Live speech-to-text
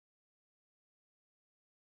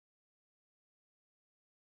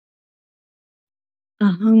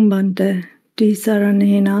Ahang bante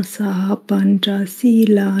tisaranena saha pancha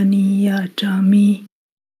silani yachami.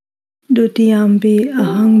 Dutiyampi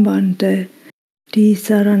ahang bante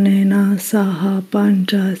tisaranena saha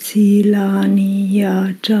pancha silani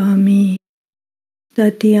yachami.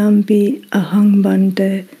 Tatiyampi ahang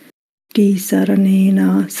bante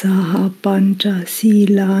tisaranena saha pancha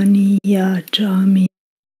silani yachami.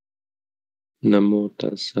 Namo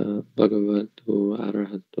tassa bhagavato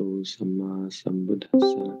arahato samma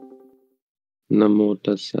sambuddhassa. Namo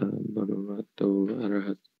tassa bhagavato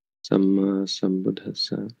arahato samma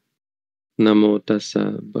sambuddhassa. Namo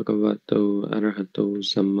tassa bhagavato arahato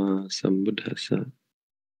samma sambuddhassa.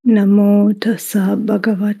 Namo tassa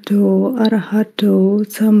bhagavato arahato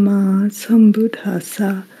samma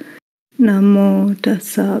sambuddhassa. Namo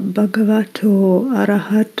tassa bhagavato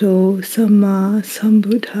arahato samma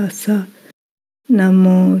sambuddhassa.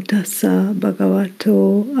 Namo tassa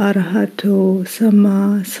bhagavato arahato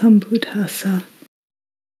samma sambuddhassa.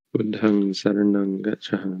 Buddhang saranang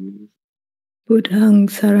gacchami.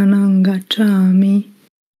 Buddhang saranang gacchami.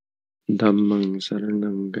 Dhammang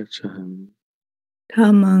saranang gacchami.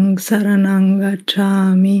 Dhammang saranang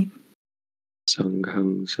gacchami.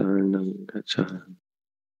 Sanghang saranang gacchami.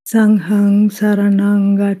 Sanghang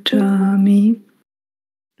saranang gacchami.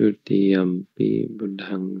 Dutiyampi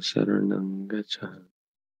buddhang saranang gacchami.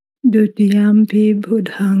 Dutiyampi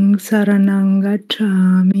buddhang saranang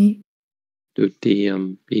gacchami.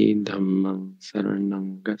 Dutiyampi dhammang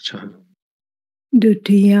saranang gacchami.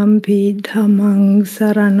 Dutiyampi dhammang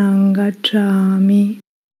saranang gacchami.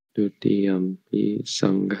 Dutiyampi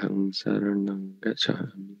sanghang saranang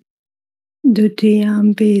gacchami.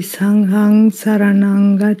 Dutiyampi sanghang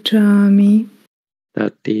saranang gacchami.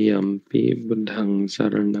 Tatiyampi buddhang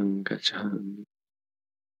saranang gacchami.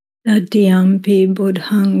 Tatiyampi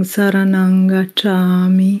buddhang saranang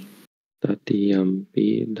gacchami.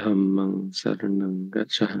 Tatiyampi dhammang saranang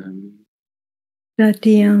gacchami.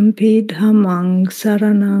 Tatiyampi dhammang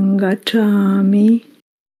saranang gacchami.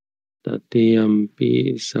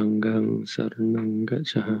 Tatiyampi sanghang saranang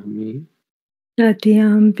gacchami.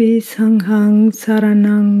 Tatiyampi sanghang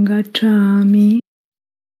saranang gacchami.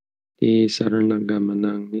 Ti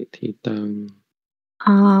saranagamanang nithitang.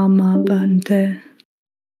 Amabante.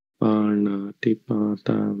 Parna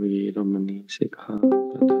tipata viramani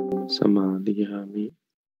sikkhapadang samadhiyami.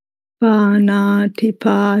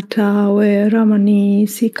 Panatipata veramani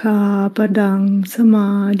sikkhapadang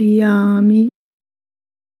samadhiyami.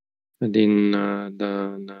 Adinna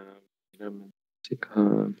dana viramani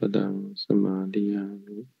sikkhapadang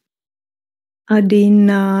samadhiyami.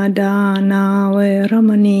 Adinna dana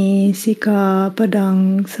veramani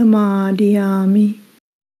sikkhapadang samadhiyami.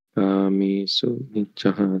 Kamesu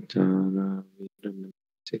niccahachara viramani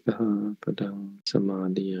sikkhapadang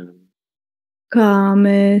samadhiyami.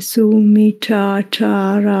 Kamesu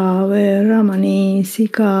miccācara veramani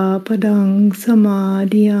sikkhapadang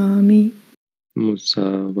samadhiyami.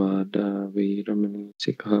 Musavada viramani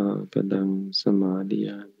sikkhapadang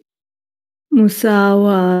samadhiyami.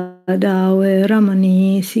 Musāvāda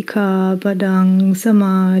veramani sikkhapadang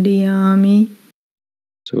samadhiyami.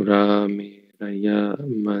 Surameraya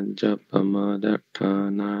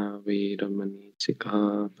majjapamadatthana viramani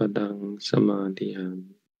sikkhapadang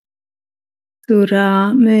samadhiyami.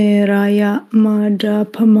 Sura meraya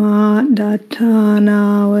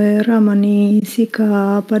majjapamadatthana veramani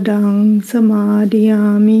sikkhapadang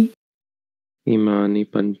samadhiyami. Imani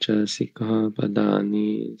pancha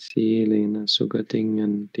sikkhapadani silena sugating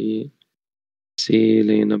yanti.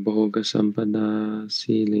 Silena bhoga sampada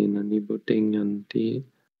silena nibbutting yanti.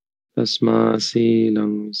 Tasma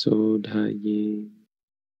silang sodhaye.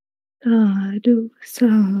 Sadhu,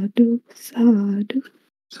 sadhu, sadhu.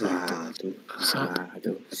 Sadhu,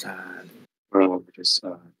 sadhu, sadhu. Oh, just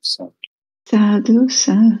sadhu. Sadhu,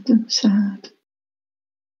 sadhu, sadhu.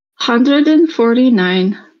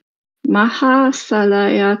 149. Maha saḻa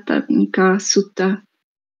yatanika Sutta,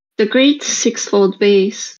 the Great Sixfold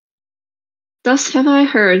Base. Thus have I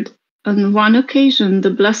heard, on one occasion the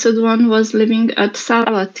Blessed One was living at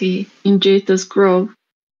Savatthi in Jeta's Grove,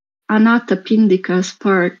 Anathapindika's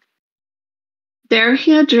park. There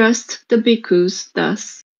he addressed the bhikkhus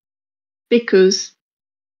thus. Bhikkhus,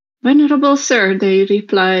 Venerable Sir, they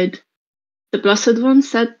replied, the Blessed One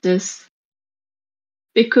said this.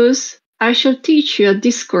 Bhikkhus, I shall teach you a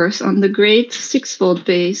discourse on the Great Sixfold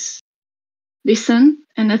Base. Listen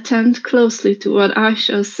and attend closely to what I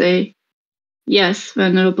shall say. Yes,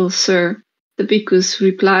 Venerable Sir, the bhikkhus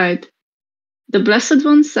replied. The Blessed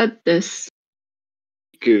One said this.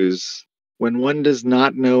 Bhikkhus, when one does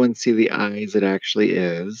not know and see the eyes it actually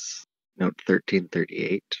is, note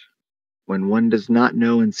 1338, when one does not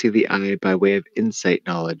know and see the I by way of insight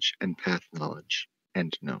knowledge and path knowledge.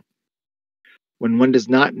 End note. When one does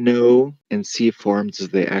not know and see forms as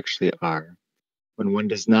they actually are, when one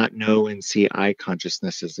does not know and see I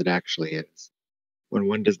consciousness as it actually is, when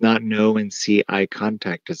one does not know and see eye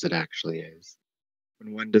contact as it actually is,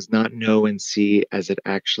 when one does not know and see as it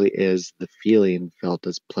actually is the feeling felt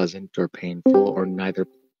as pleasant or painful, or neither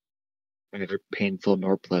painful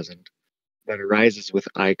nor pleasant, that arises with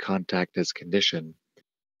eye contact as condition,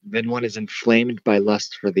 then one is inflamed by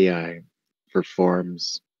lust for the eye, for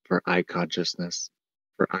forms, for eye consciousness,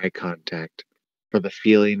 for eye contact, for the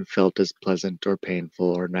feeling felt as pleasant or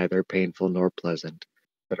painful, or neither painful nor pleasant,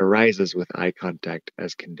 that arises with eye contact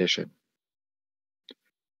as condition.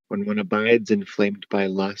 When one abides inflamed by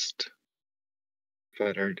lust,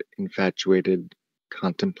 fettered, infatuated,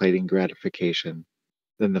 contemplating gratification,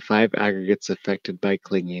 then the 5 aggregates affected by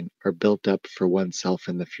clinging are built up for oneself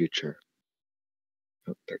in the future.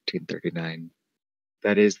 Note 1339.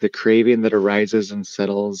 That is, the craving that arises and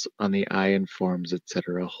settles on the eye and forms,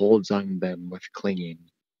 etc., holds on them with clinging,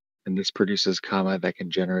 and this produces karma that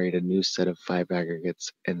can generate a new set of 5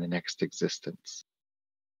 aggregates in the next existence.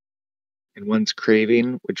 And one's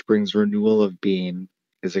craving, which brings renewal of being,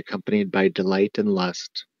 is accompanied by delight and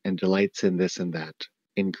lust, and delights in this and that,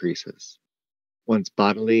 increases. One's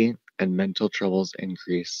bodily and mental troubles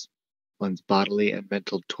increase. One's bodily and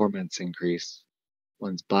mental torments increase.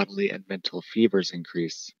 One's bodily and mental fevers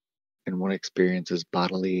increase. And one experiences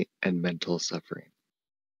bodily and mental suffering.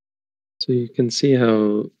 So you can see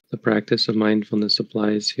how the practice of mindfulness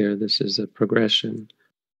applies here. This is a progression.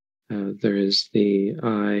 There is the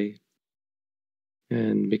I,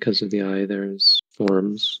 and because of the I, there's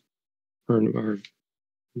forms, or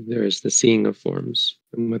there is the seeing of forms.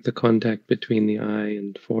 And with the contact between the I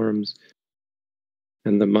and forms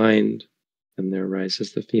and the mind, then there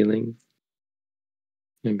arises the feeling.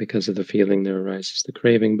 And because of the feeling, there arises the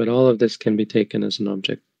craving. But all of this can be taken as an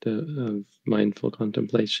object of mindful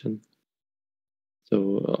contemplation.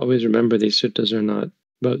 So always remember, these suttas are not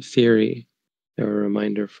about theory. They're a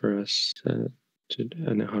reminder for us and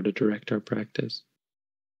how to direct our practice.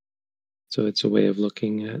 So it's a way of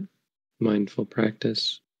looking at mindful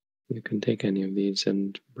practice. You can take any of these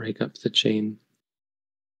and break up the chain.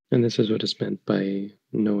 And this is what is meant by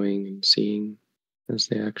knowing and seeing as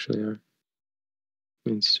they actually are.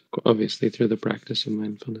 It's obviously through the practice of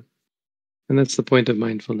mindfulness. And that's the point of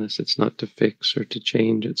mindfulness. It's not to fix or to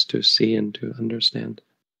change, it's to see and to understand.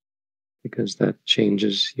 Because that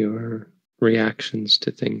changes your reactions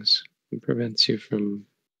to things. It prevents you from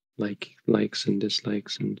likes and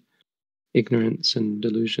dislikes and ignorance and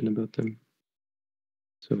delusion about them.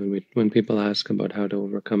 So when people ask about how to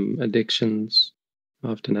overcome addictions,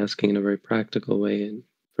 often asking in a very practical way and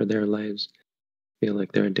for their lives, feel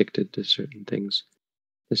like they're addicted to certain things.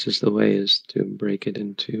 This is the way, is to break it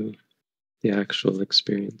into the actual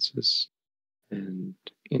experiences and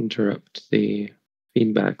interrupt the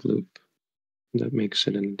feedback loop that makes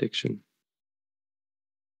it an addiction.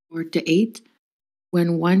 Or to 8,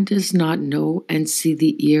 when one does not know and see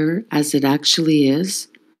the ear as it actually is,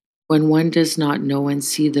 when one does not know and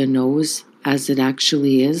see the nose as it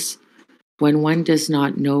actually is, when one does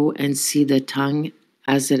not know and see the tongue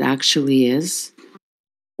as it actually is,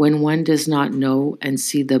 when one does not know and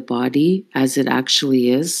see the body as it actually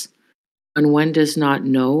is, when one does not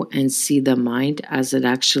know and see the mind as it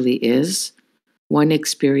actually is, one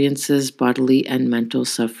experiences bodily and mental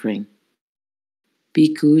suffering.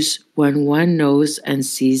 Bhikkhus, when one knows and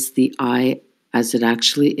sees the I as it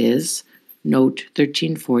actually is, note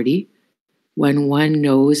 1340, when one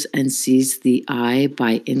knows and sees the I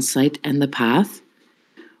by insight and the path,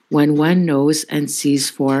 when one knows and sees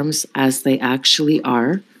forms as they actually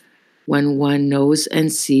are, when one knows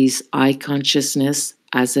and sees I consciousness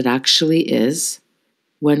as it actually is,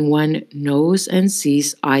 when one knows and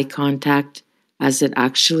sees eye contact as it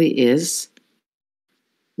actually is,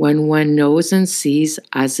 when one knows and sees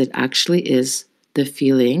as it actually is the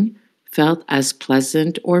feeling felt as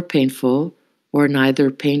pleasant or painful, or neither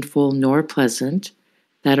painful nor pleasant,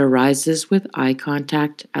 that arises with eye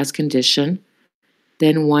contact as condition,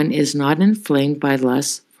 then one is not inflamed by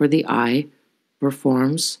lust for the eye, for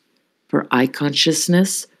forms, for eye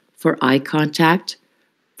consciousness, for eye contact,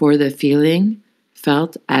 for the feeling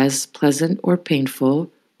felt as pleasant or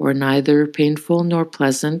painful, or neither painful nor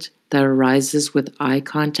pleasant, that arises with eye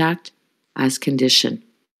contact as condition.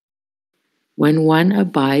 When one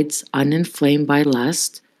abides uninflamed by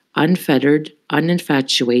lust, unfettered,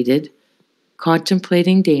 uninfatuated,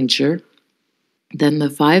 contemplating danger, then the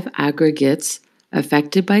 5 aggregates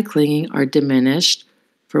affected by clinging are diminished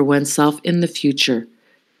for oneself in the future,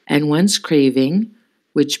 and one's craving,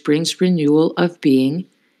 which brings renewal of being,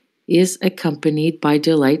 is accompanied by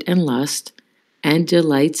delight and lust, and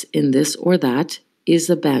delights in this or that, is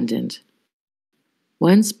abandoned.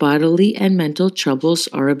 One's bodily and mental troubles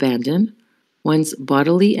are abandoned, one's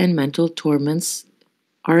bodily and mental torments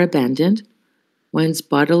are abandoned, one's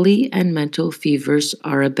bodily and mental fevers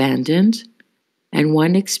are abandoned, and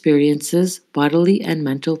one experiences bodily and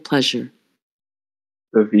mental pleasure.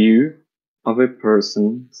 The view of a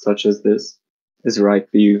person such as this is right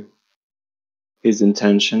view. His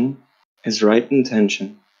intention is right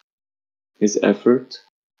intention. His effort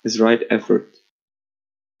is right effort.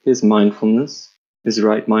 His mindfulness is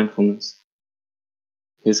right mindfulness.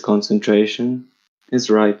 His concentration is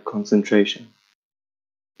right concentration.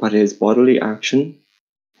 But his bodily action,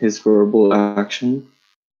 his verbal action,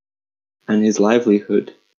 and his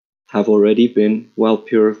livelihood have already been well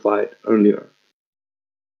purified earlier.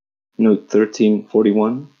 Note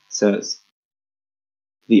 1341 says,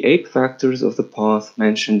 the 8 factors of the path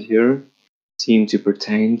mentioned here seem to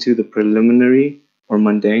pertain to the preliminary or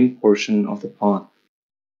mundane portion of the path.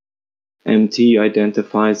 MT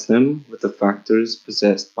identifies them with the factors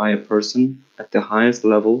possessed by a person at the highest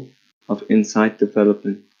level of insight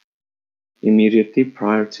development, immediately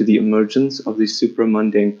prior to the emergence of the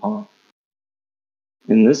supramundane path.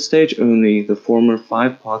 In this stage only, the former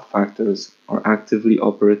 5 path factors are actively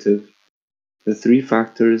operative. The 3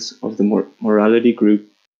 factors of the morality group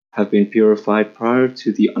have been purified prior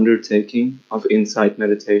to the undertaking of insight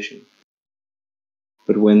meditation.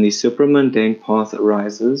 But when the supramundane path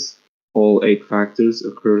arises, all 8 factors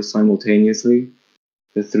occur simultaneously,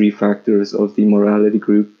 the 3 factors of the morality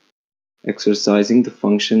group exercising the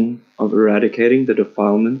function of eradicating the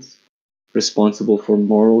defilements responsible for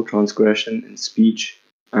moral transgression in speech,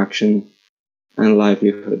 action, and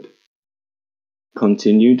livelihood.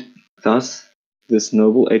 Continued, thus, this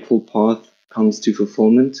Noble Eightfold Path comes to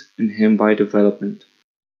fulfillment in him by development.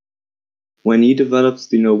 When he develops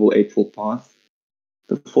the Noble Eightfold Path,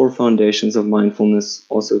 the 4 foundations of mindfulness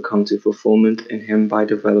also come to fulfillment in him by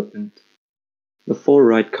development. The 4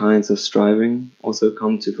 right kinds of striving also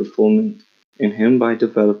come to fulfillment in him by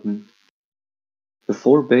development. The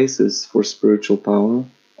 4 bases for spiritual power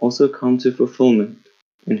also come to fulfillment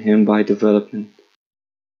in him by development.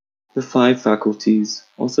 The 5 faculties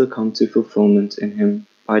also come to fulfillment in him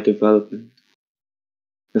by development.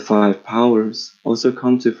 The 5 powers also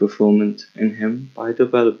come to fulfillment in him by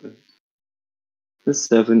development. The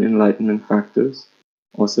 7 enlightenment factors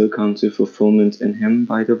also come to fulfillment in him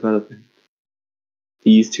by development.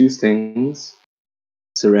 These 2 things,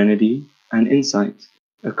 serenity and insight,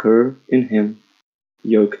 occur in him,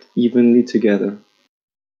 yoked evenly together.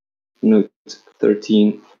 Note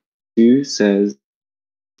 13.2 says,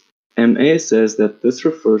 MA says that this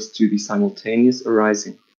refers to the simultaneous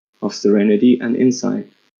arising of serenity and insight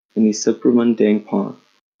in the supramundane path.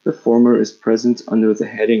 The former is present under the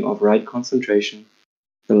heading of right concentration,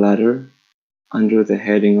 the latter under the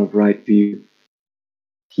heading of right view.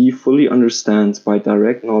 He fully understands by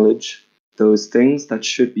direct knowledge those things that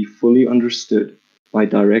should be fully understood by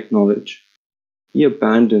direct knowledge. He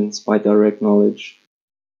abandons by direct knowledge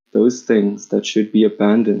those things that should be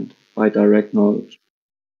abandoned by direct knowledge.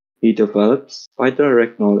 He develops by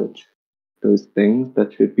direct knowledge those things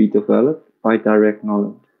that should be developed by direct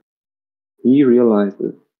knowledge. He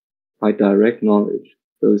realizes by direct knowledge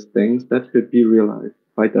those things that should be realized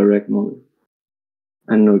by direct knowledge.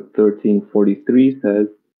 And note 1343 says,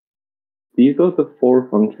 these are the 4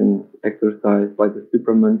 functions exercised by the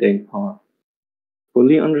supramundane path: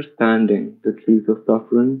 fully understanding the truth of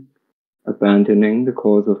suffering, abandoning the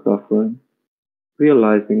cause of suffering,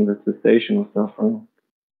 realizing the cessation of suffering,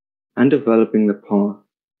 and developing the path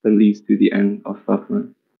that leads to the end of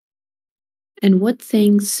suffering. And what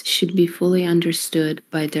things should be fully understood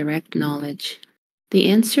by direct knowledge? The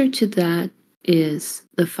answer to that is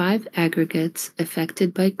the 5 aggregates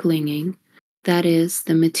affected by clinging, that is,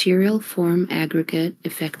 the material form aggregate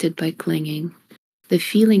affected by clinging, the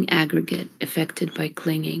feeling aggregate affected by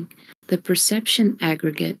clinging, the perception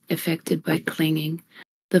aggregate affected by clinging,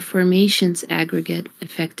 the formations aggregate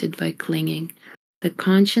affected by clinging, the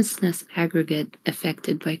consciousness aggregate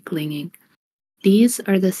affected by clinging. These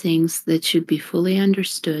are the things that should be fully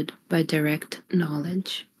understood by direct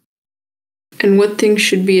knowledge. And what things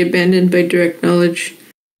should be abandoned by direct knowledge?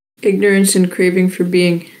 Ignorance and craving for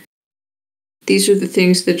being. These are the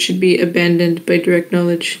things that should be abandoned by direct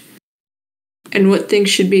knowledge. And what things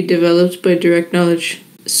should be developed by direct knowledge?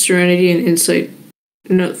 Serenity and insight.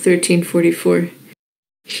 Note 1344.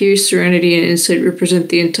 Here, serenity and insight represent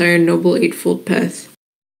the entire Noble Eightfold Path.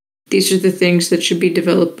 These are the things that should be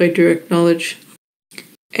developed by direct knowledge.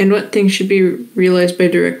 And what things should be realized by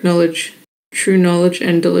direct knowledge? True knowledge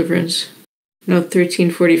and deliverance. Note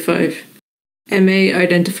 1345. MA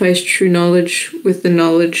identifies true knowledge with the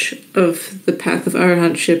knowledge of the path of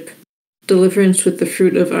arahantship, deliverance with the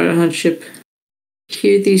fruit of arahantship.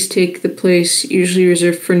 Here these take the place usually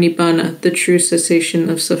reserved for nibbana, the true cessation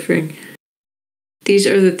of suffering. These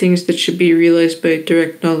are the things that should be realized by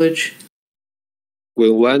direct knowledge.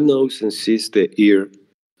 When one knows and sees the ear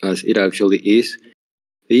as it actually is,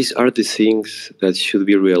 these are the things that should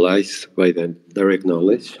be realized by the direct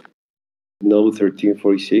knowledge. Note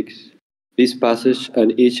 1346. This passage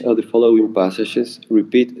and each of the following passages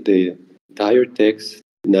repeat the entire text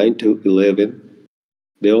 9 to 11,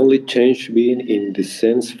 the only change being in the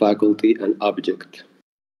sense faculty and object.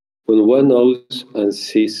 When one knows and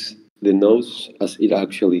sees the nose as it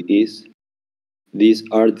actually is, these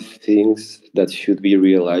are the things that should be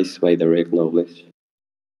realized by direct knowledge.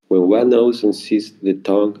 When one knows and sees the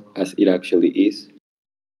tongue as it actually is,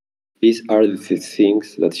 these are the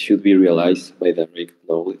things that should be realized by direct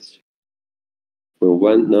knowledge. When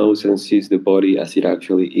one knows and sees the body as it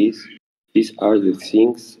actually is, these are the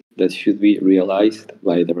things that should be realized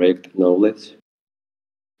by direct knowledge.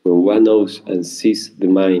 When one knows and sees the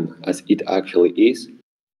mind as it actually is,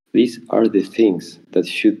 these are the things that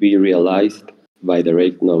should be realized by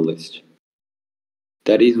direct knowledge.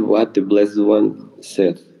 That is what the Blessed One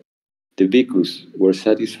said. The bhikkhus were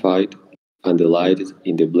satisfied and delighted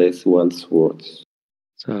in the Blessed One's words.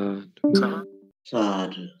 Sadhu. Sadhu.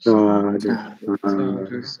 Sadhu. Sadhu.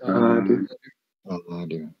 Sadhu. Sadhu.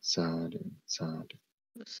 Sadhu. Sadhu.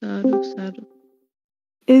 Sadhu, sadhu.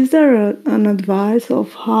 Is there an advice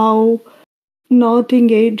of how not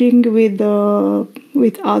engaging with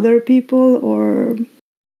other people, or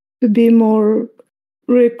to be more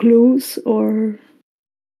recluse, or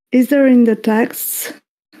is there in the texts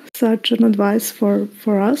such an advice for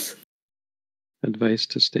us? Advice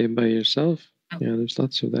to stay by yourself. Yeah, there's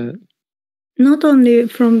lots of that. Not only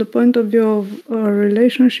from the point of view of a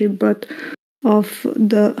relationship, but of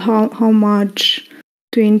the how much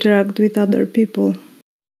to interact with other people.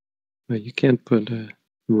 Well, you can't put a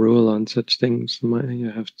rule on such things.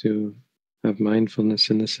 You have to have mindfulness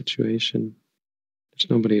in the situation. There's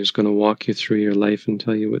nobody who's going to walk you through your life and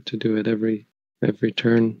tell you what to do at every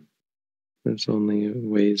turn. There's only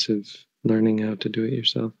ways of learning how to do it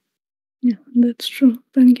yourself. Yeah, that's true.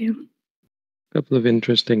 Thank you. A couple of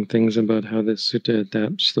interesting things about how this sutta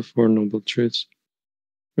adapts the Four Noble Truths.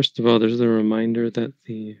 First of all, there's the reminder that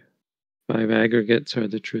the 5 aggregates are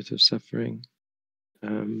the truth of suffering.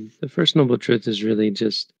 The first noble truth is really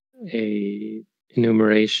just a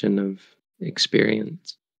enumeration of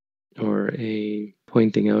experience, or a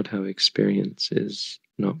pointing out how experience is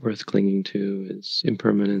not worth clinging to, is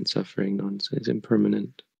impermanent, suffering is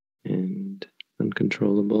impermanent and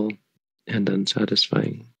uncontrollable and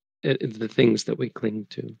unsatisfying. It's the things that we cling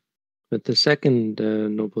to. But the second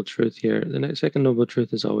noble truth here, the second noble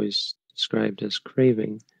truth is always described as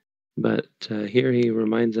craving. But here he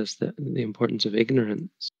reminds us that the importance of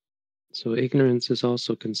ignorance. So ignorance is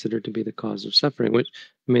also considered to be the cause of suffering, which,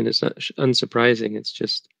 I mean, it's not unsurprising. It's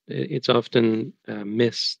just, it's often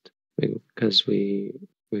missed because we've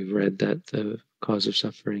read that the cause of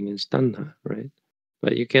suffering is tanha, right?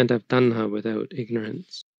 But you can't have tanha without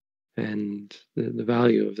ignorance. And the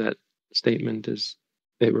value of that statement is,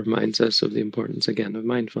 it reminds us of the importance, again, of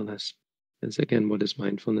mindfulness. Because again, what is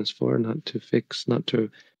mindfulness for? Not to fix, not to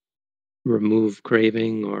remove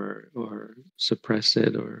craving or suppress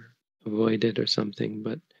it or avoid it or something,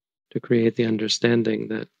 but to create the understanding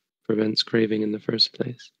that prevents craving in the first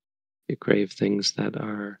place. You crave things that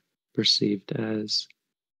are perceived as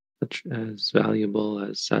valuable,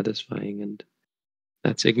 as satisfying, and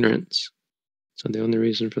that's ignorance. So the only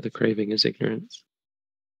reason for the craving is ignorance.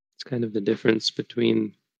 It's kind of the difference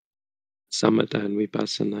between samatha and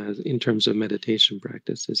vipassana in terms of meditation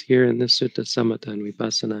practices. Here in this sutta, samatha and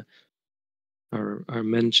vipassana are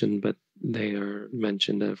mentioned, but they are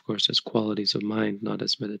mentioned, of course, as qualities of mind, not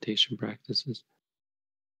as meditation practices.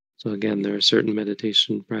 So again, there are certain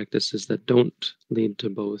meditation practices that don't lead to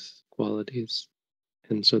both qualities.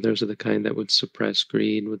 And so those are the kind that would suppress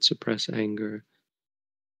greed, would suppress anger,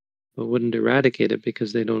 but wouldn't eradicate it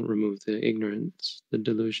because they don't remove the ignorance, the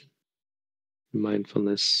delusion.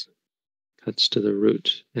 Mindfulness cuts to the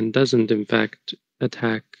root and doesn't, in fact,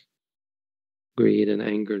 attack greed and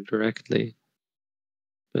anger directly,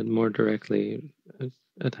 but more directly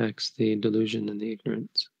attacks the delusion and the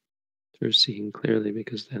ignorance through seeing clearly,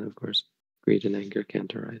 because then, of course, greed and anger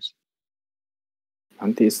can't arise.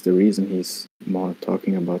 Bhante is the reason he's more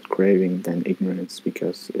talking about craving than ignorance,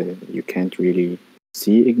 because you can't really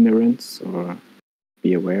see ignorance, or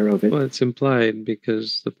be aware of it? Well, it's implied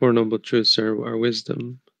because the Four Noble Truths are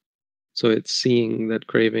wisdom. So it's seeing that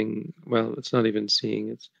craving, well, it's not even seeing,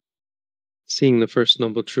 it's seeing the first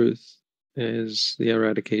noble truth is the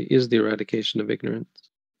eradication of ignorance.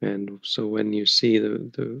 And so when you see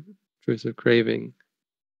the truth of craving,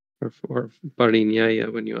 or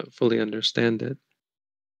pariññaya, when you fully understand it,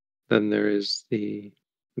 then there is he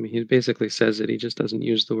basically says it, he just doesn't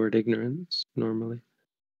use the word ignorance normally.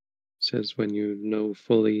 He says when you know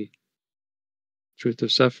fully truth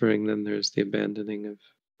of suffering, then there's the abandoning of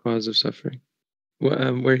cause of suffering.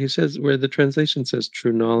 Where the translation says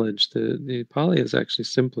true knowledge, the Pali is actually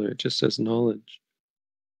simpler. It just says knowledge.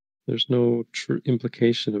 There's no true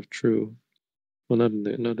implication of true. Well, not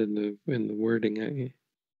in the wording. It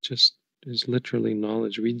just is literally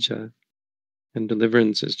knowledge, vijja, and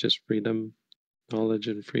deliverance is just freedom, knowledge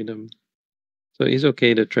and freedom. So he's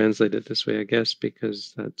okay to translate it this way, I guess,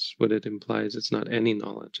 because that's what it implies. It's not any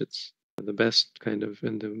knowledge. It's the best kind of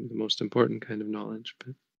and the most important kind of knowledge.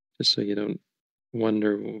 But just so you don't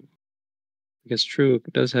wonder, I guess true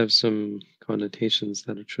does have some connotations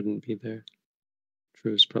that it shouldn't be there.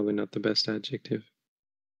 True is probably not the best adjective.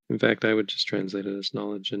 In fact, I would just translate it as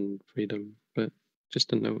knowledge and freedom, but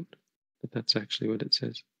just a note that that's actually what it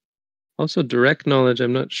says. Also, direct knowledge,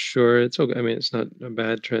 I'm not sure. It's okay. I mean, it's not a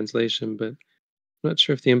bad translation, but I'm not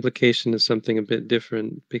sure if the implication is something a bit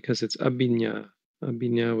different because it's abhinna.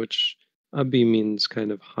 Abhinna, which abhi means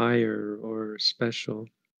kind of higher or special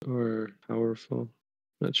or powerful.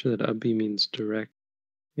 I'm not sure that abhi means direct,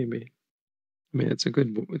 maybe. I mean, it's a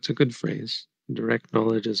good phrase. Direct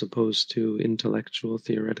knowledge as opposed to intellectual,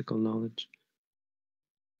 theoretical knowledge.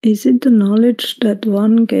 Is it the knowledge that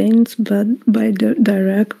one gains by the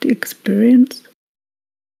direct experience?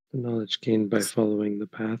 The knowledge gained by following the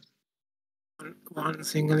path. One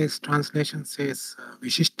English translation says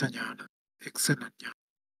Vishishta Jnana, excellent jnana.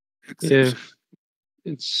 Yeah,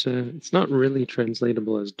 it's not really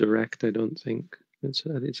translatable as direct, I don't think. It's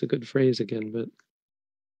a good phrase again, but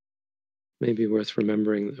maybe worth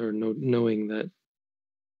remembering or knowing that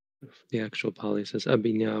the actual Pali says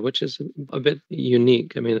abhinna, which is a bit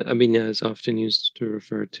unique. I mean, abhinna is often used to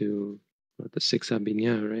refer to the six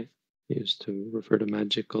abhinna, right? Used to refer to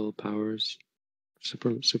magical powers,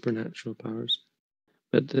 supernatural powers.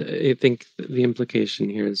 But I think the implication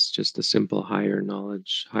here is just a simple higher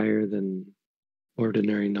knowledge, higher than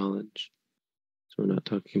ordinary knowledge. So we're not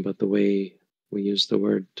talking about the way we use the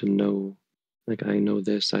word to know, like I know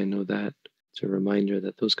this, I know that. It's a reminder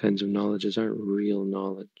that those kinds of knowledges aren't real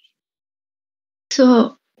knowledge.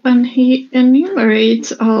 So when he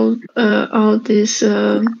enumerates all this,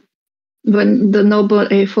 when the Noble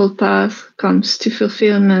Eightfold Path comes to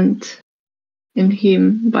fulfillment in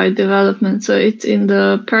him by development, so it's in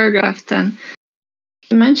the paragraph 10.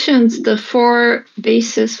 He mentions the 4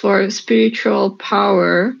 bases for spiritual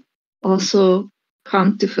power also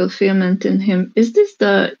come to fulfillment in him. Is this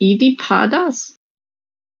the iddhipadhas?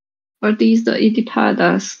 Are these the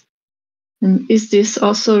iddhipadhas? And is this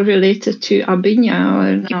also related to abhinna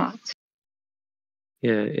or not?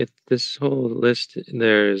 Yeah, this whole list,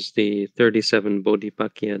 there's the 37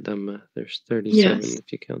 Bodhipakkaya Dhamma. There's 37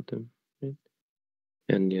 if you count them. Right?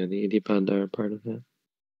 And yeah, the iddhipada are part of that.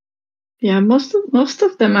 Yeah, most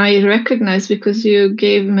of them I recognize because you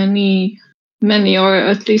gave many, or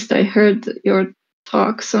at least I heard your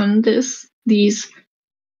talks on these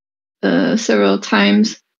several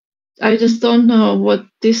times. I just don't know what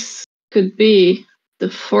this could be, the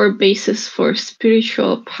 4 bases for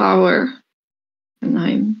spiritual power. And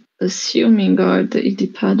I'm assuming are the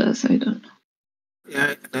iddhipadhas, I don't know.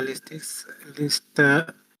 Yeah, the list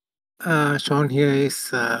shown here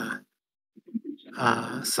is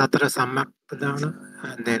Satara Sammakpadana,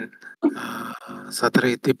 and then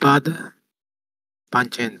Satara Iddhipada,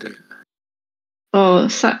 Panchendriya. Oh,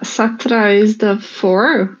 Satra is the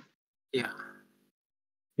 4? Yeah.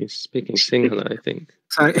 He's speaking Sinhala, I think.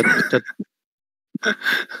 Sorry.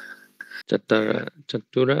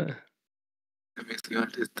 Chatura. Basically,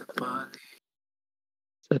 what is the Pali?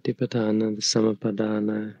 Satipatthana, the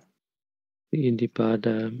Samapadana, the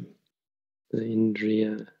Iddhipada, the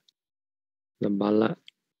Indriya, the Bala,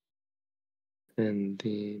 and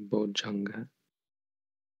the Bojjhanga.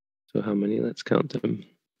 So how many? Let's count them.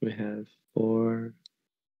 We have 4,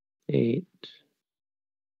 8,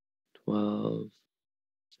 12,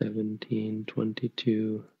 17,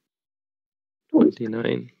 22,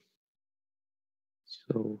 29.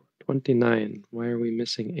 So 29. Why are we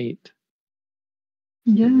missing 8?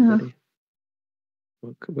 Yeah. Anybody?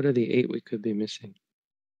 What are the 8 we could be missing?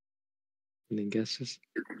 Any guesses?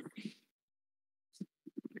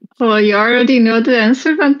 Oh, you already know the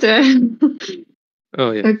answer, Bante.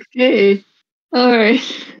 Oh yeah. Okay. All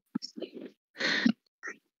right.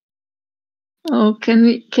 Oh, can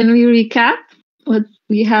we recap what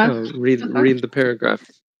we have? Oh, read the paragraph.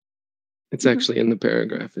 It's actually in the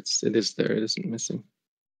paragraph. It is there. It isn't missing.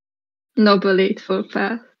 Noble Eightfold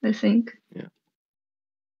Path, I think. Yeah.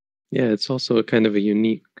 Yeah, it's also a kind of a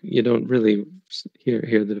unique. You don't really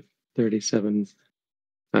hear the 37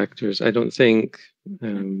 factors. I don't think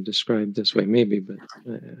described this way, maybe, but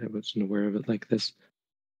I wasn't aware of it like this,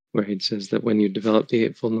 where he says that when you develop the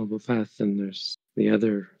Eightfold Noble Path, then there's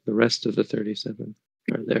the rest of the 37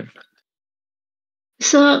 are there.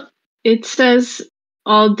 So it says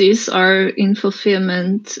all these are in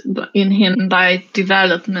fulfillment in him by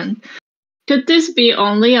development. Could this be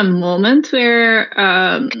only a moment where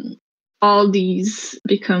all these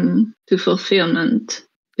become to fulfillment?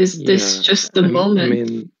 Is this just the moment? I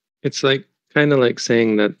mean, it's like kind of like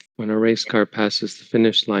saying that when a race car passes the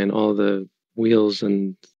finish line, all the wheels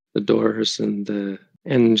and the doors and the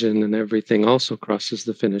engine and everything also crosses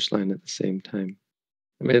the finish line at the same time.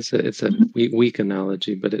 I mean, it's a weak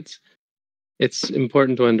analogy, but it's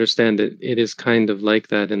important to understand it. It is kind of like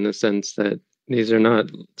that in the sense that these are not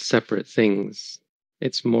separate things.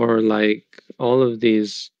 It's more like all of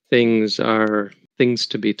these things are things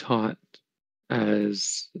to be taught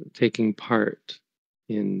as taking part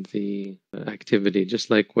in the activity. Just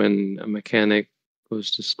like when a mechanic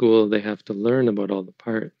goes to school, they have to learn about all the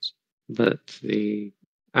parts. But the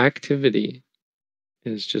activity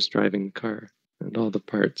is just driving the car, and all the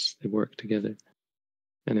parts, they work together.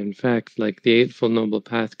 And in fact, like the Eightfold Noble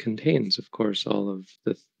Path contains, of course, all of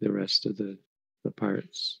the rest of the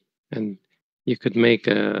parts. And you could make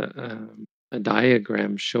a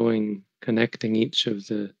diagram showing, connecting each of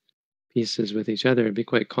the pieces with each other. It'd be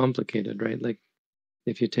quite complicated, right? Like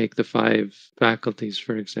if you take the 5 faculties,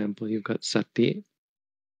 for example, you've got sati,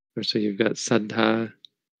 or so you've got saddha,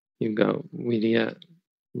 you've got virya,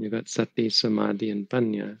 you've got sati, samadhi, and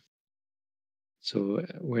panya. So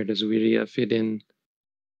where does virya fit in?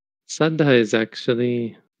 Saddha is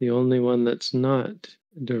actually the only one that's not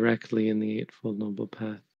directly in the Eightfold Noble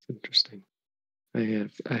Path. It's interesting. I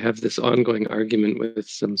have this ongoing argument with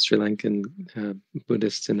some Sri Lankan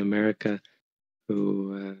Buddhists in America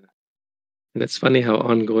who, and it's funny how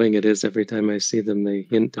ongoing it is. Every time I see them, they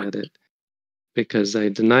hint at it, because I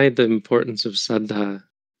denied the importance of saddha,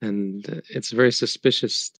 and it's very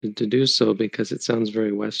suspicious to do so because it sounds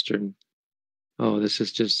very Western. Oh, this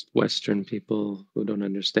is just Western people who don't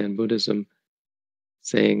understand Buddhism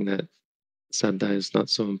saying that saddha is not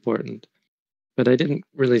so important. But I didn't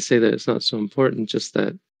really say that it's not so important, just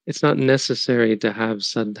that it's not necessary to have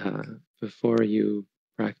saddha before you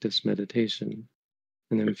practice meditation.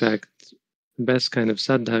 And in fact, the best kind of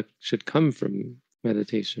saddha should come from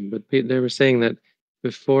meditation. But they were saying that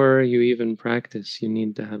before you even practice, you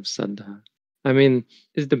need to have saddha. I mean,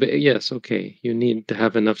 yes, okay, you need to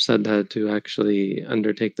have enough saddha to actually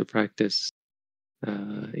undertake the practice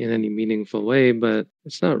in any meaningful way, but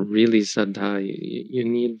it's not really saddha. You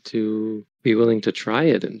need to be willing to try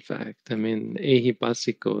it, in fact. I mean,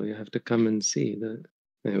 iddhipadhas, you have to come and see that.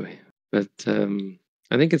 Anyway, but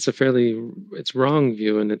I think it's it's wrong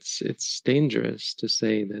view, and it's dangerous to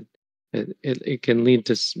say that it can lead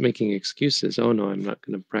to making excuses. Oh no, I'm not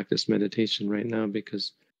going to practice meditation right now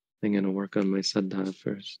because I'm going to work on my saddha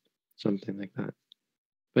first, something like that.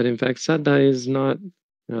 But in fact, saddha is not.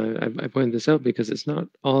 I point this out because it's not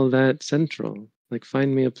all that central. Like,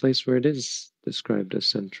 find me a place where it is described as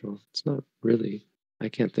central. It's not really. I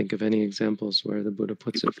can't think of any examples where the Buddha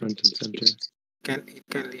puts it front and center. It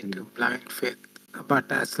can lead to blind faith. But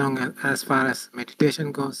as far as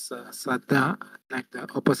meditation goes, saddha, like the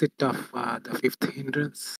opposite of the fifth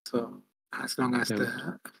hindrance. So as long as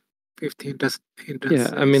the fifth hindrance.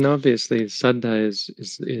 Yeah, I mean, obviously, saddha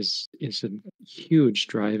is a huge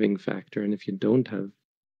driving factor, and if you don't have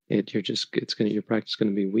it, your practice is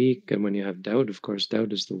going to be weak. And when you have doubt, of course,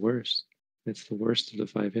 doubt is the worst. It's the worst of the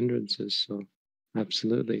 5 hindrances. So,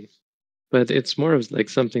 absolutely. But it's more of like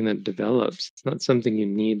something that develops. It's not something you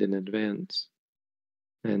need in advance.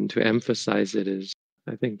 And to emphasize it is,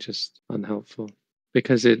 I think, just unhelpful.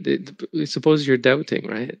 Because suppose you're doubting,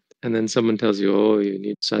 right? And then someone tells you, oh, you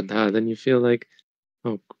need saddha. Then you feel like,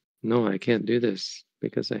 oh, no, I can't do this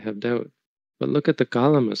because I have doubt. But look at the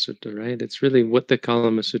Kalama Sutta, right? It's really what the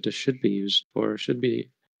Kalama Sutta should be used for, should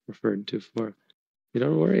be referred to for. You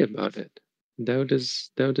don't worry about it. Doubt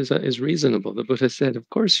is reasonable. The Buddha said, of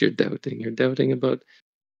course you're doubting. You're doubting about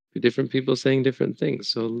different people saying different things.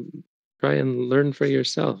 So try and learn for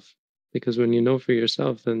yourself. Because when you know for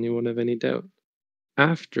yourself, then you won't have any doubt.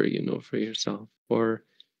 After you know for yourself, or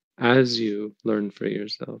as you learn for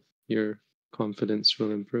yourself, you're confidence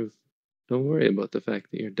will improve. Don't worry about the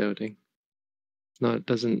fact that you're doubting. It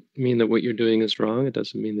doesn't mean that what you're doing is wrong. It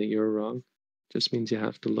doesn't mean that you're wrong. It just means you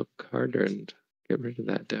have to look harder and get rid of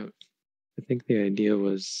that doubt. I think the idea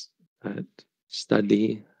was that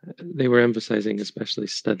study, they were emphasizing especially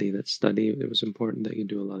study, it was important that you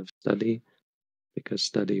do a lot of study because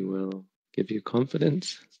study will give you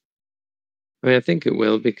confidence. I mean, I think it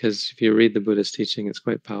will, because if you read the Buddha's teaching, it's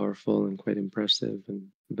quite powerful and quite impressive and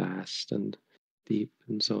vast and deep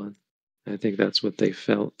and so on. I think that's what they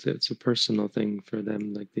felt. It's a personal thing for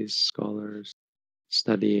them, like these scholars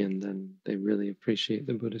study and then they really appreciate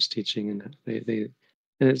the Buddha's teaching, and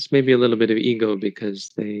and it's maybe a little bit of ego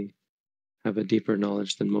because they have a deeper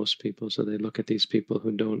knowledge than most people. So they look at these people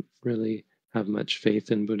who don't really have much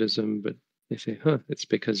faith in Buddhism, but they say, it's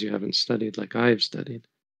because you haven't studied like I've studied.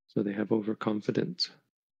 So they have overconfidence.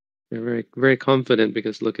 They're very, very confident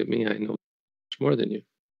because look at me, I know much more than you,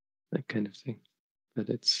 that kind of thing. But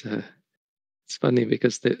it's funny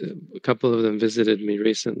because a couple of them visited me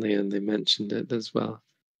recently and they mentioned it as well.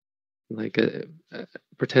 Like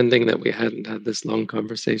pretending that we hadn't had this long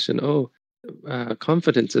conversation.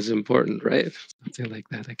 Confidence is important, right? Something like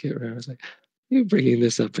that. I can't remember. I was like, you bringing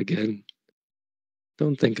this up again?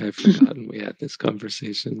 Don't think I've forgotten we had this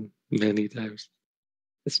conversation many times.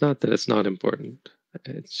 It's not that it's not important.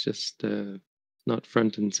 It's just not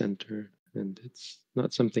front and center, and it's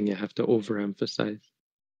not something you have to overemphasize.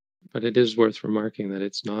 But it is worth remarking that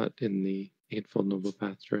it's not in the Eightfold Noble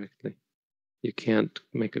Path directly. You can't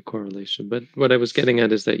make a correlation. But what I was getting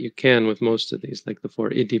at is that you can with most of these, like the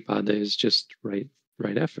 4 iddhipadhas is just right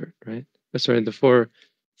effort, right? Sorry, the 4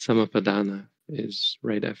 samappadhana is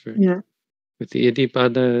right effort. Yeah. With the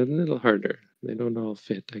iddhipada, a little harder. They don't all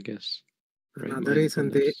fit, I guess. Right, Another reason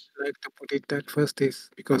they like to put it at first is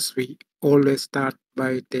because we always start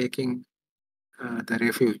by taking the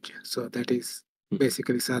refuge. So that is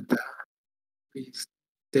basically saddha. We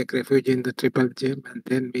take refuge in the triple gem and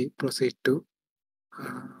then we proceed to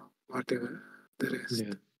whatever the rest.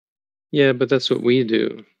 Yeah, but that's what we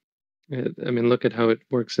do. I mean, look at how it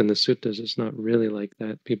works in the suttas. It's not really like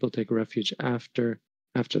that. People take refuge after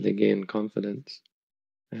they gain confidence.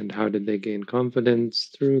 And how did they gain confidence?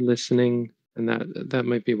 Through listening. And that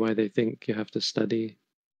might be why they think you have to study.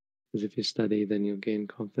 Because if you study, then you'll gain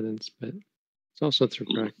confidence. But it's also through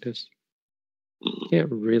practice. You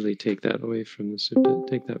can't really take that away from the sutta,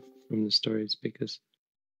 take that from the stories, because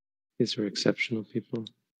these are exceptional people.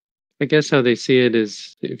 I guess how they see it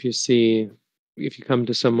is if you come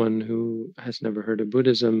to someone who has never heard of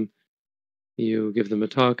Buddhism, you give them a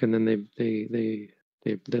talk and then they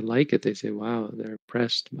like it. They say, wow, they're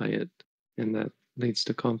impressed by it. And that leads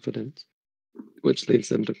to confidence, which leads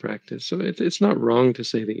them to practice. So it's not wrong to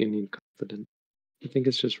say that you need confidence. I think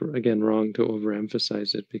it's just, again, wrong to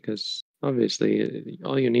overemphasize it, because obviously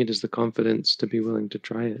all you need is the confidence to be willing to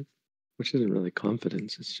try it, which isn't really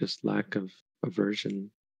confidence. It's just lack of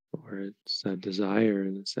aversion, or it's a desire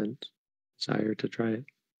in a sense, desire to try it.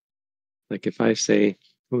 Like if I say,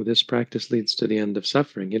 oh, this practice leads to the end of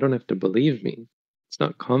suffering, you don't have to believe me. It's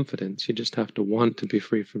not confidence. You just have to want to be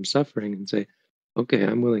free from suffering and say, okay,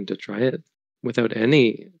 I'm willing to try it, without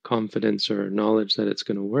any confidence or knowledge that it's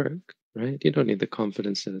going to work, right? You don't need the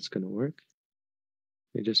confidence that it's going to work.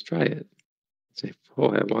 You just try it. Say, oh,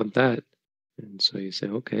 I want that. And so you say,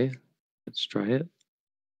 okay, let's try it.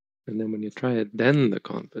 And then when you try it, then the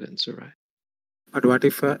confidence arrives. But what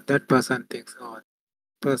if that person thinks, oh,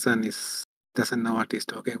 person doesn't know what he's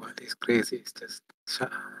talking about, he's crazy, he's just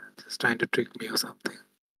trying to trick me or something.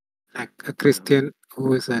 Like a Christian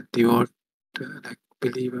who is a devout,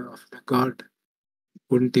 believer of the God,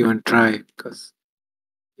 wouldn't even try because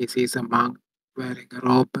he sees a monk wearing a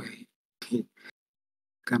robe, he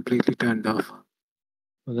completely turned off.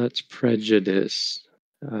 Well, that's prejudice.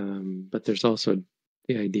 But there's also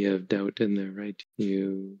the idea of doubt in there, right?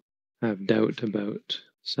 You have doubt about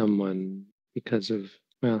someone because of,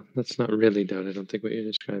 well, that's not really doubt. I don't think what you're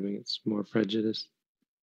describing. It's more prejudice.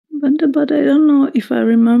 But I don't know if I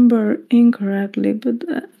remember incorrectly, but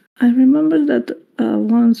I remember that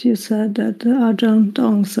once you said that Ajahn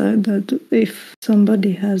Tong said that if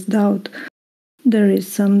somebody has doubt, there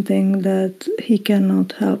is something that he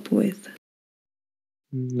cannot help with.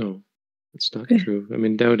 No, it's not true. I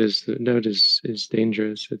mean, doubt is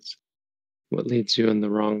dangerous. It's what leads you on the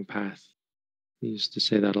wrong path. He used to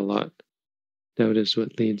say that a lot. Doubt is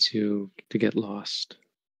what leads you to get lost.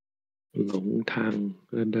 หลงทาง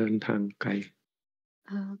เดินทางไกล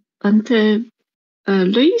Bante,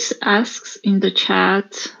 Luis asks in the chat,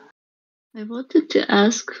 I wanted to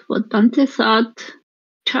ask what Bante thought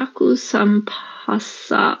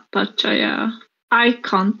cakkhusamphassapaccayā eye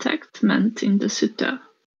contact meant in the sutta?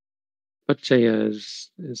 Paccayā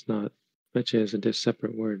is not. Paccayā is a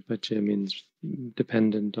separate word. Paccayā means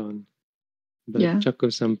dependent on. But Yeah.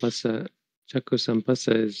 cakkhusamphassa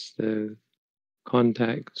is the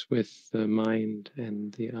contact with the mind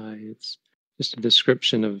and the eye. It's just a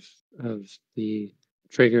description of the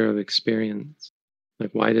trigger of experience.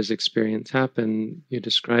 Like, why does experience happen? You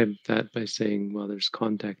describe that by saying, well, there's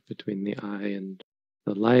contact between the eye and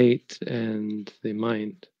the light and the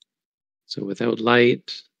mind. So without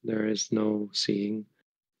light, there is no seeing.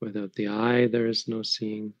 Without the eye, there is no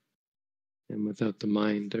seeing. And without the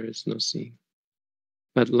mind, there is no seeing.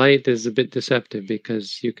 But light is a bit deceptive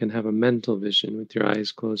because you can have a mental vision. With your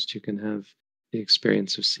eyes closed, you can have the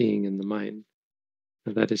experience of seeing in the mind.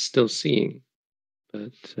 Now, that is still seeing.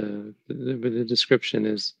 But the description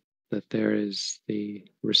is that there is the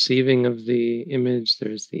receiving of the image,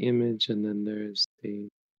 there's the image, and then there's the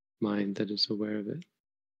mind that is aware of it.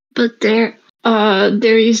 But there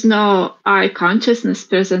is no eye consciousness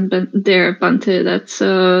present there, Bhante.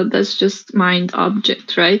 That's just mind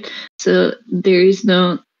object, right? So there is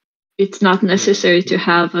no. It's not necessary to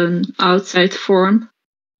have an outside form.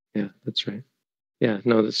 Yeah, that's right. Yeah,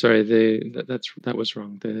 no, sorry, that was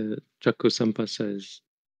wrong. The cakkhusamphassa is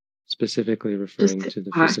specifically referring to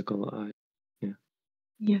the physical eye. Yeah.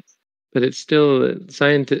 Yes. But it's still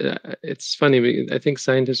it's funny. I think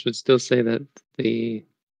scientists would still say that the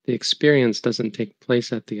experience doesn't take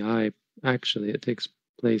place at the eye. Actually, it takes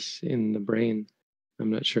place in the brain.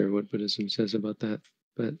 I'm not sure what Buddhism says about that,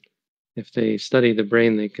 but if they study the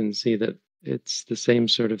brain, they can see that it's the same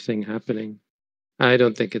sort of thing happening. I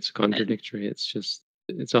don't think it's contradictory.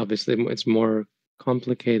 It's obviously, it's more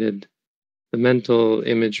complicated. The mental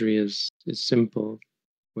imagery is simple,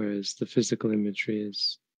 whereas the physical imagery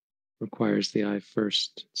requires the eye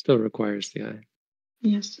first. It still requires the eye.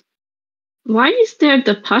 Yes. Why is there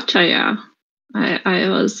the paccayā? I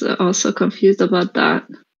was also confused about that.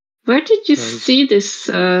 Where did you see this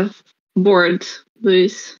board,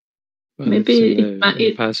 Luis? Well, maybe in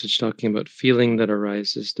the passage talking about feeling that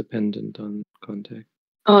arises dependent on contact.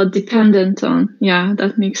 Oh, dependent on. Yeah,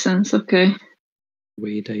 that makes sense. Okay.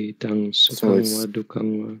 Vedaitang sukangva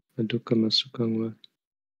dukkangva adukkama sukangva.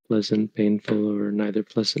 Pleasant, painful, or neither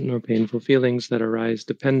pleasant nor painful feelings that arise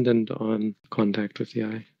dependent on contact with the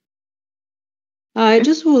eye. I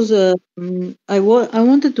just was, I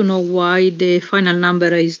wanted to know why the final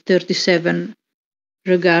number is 37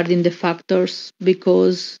 regarding the factors,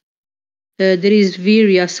 because there is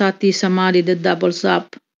virya, sati, samadhi that doubles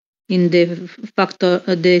up in the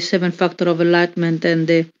 7 factor of enlightenment and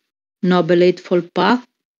the noble eightfold path.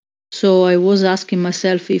 So I was asking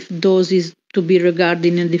myself if those is to be regarded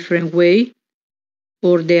in a different way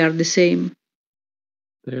or they are the same.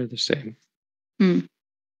 They're the same.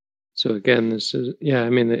 So again, this is, I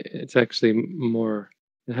mean, it's actually more,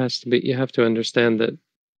 it has to be, you have to understand that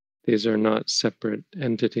these are not separate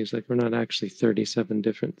entities. Like, we're not actually 37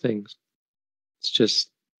 different things. It's just,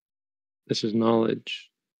 this is knowledge.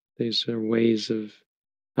 These are ways of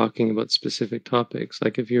talking about specific topics.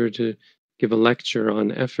 Like, if you were to give a lecture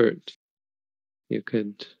on effort, you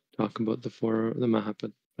could talk about the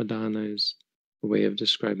Mahapadana is a way of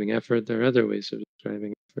describing effort. There are other ways of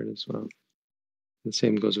describing effort as well. The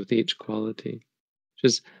same goes with each quality.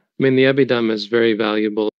 Just, I mean, the Abhidhamma is very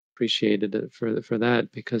valuable, appreciated for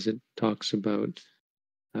that, because it talks about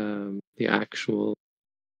the actual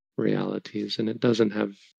realities, and it doesn't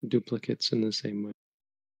have duplicates in the same way.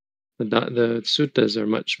 The suttas are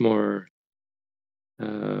much more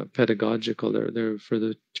pedagogical. They're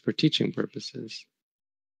for teaching purposes.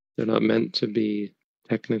 They're not meant to be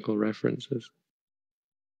technical references.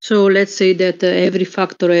 So let's say that every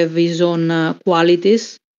factor have his own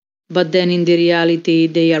qualities, but then in the reality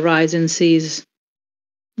they arise and cease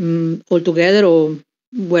altogether, or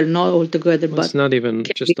well, not altogether, well, but it's not even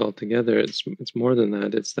just altogether. It's more than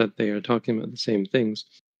that. It's that they are talking about the same things.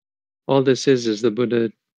 All this is the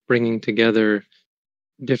Buddha bringing together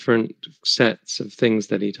different sets of things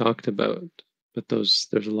that he talked about, but there's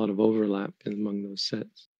a lot of overlap among those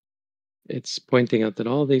sets. It's pointing out that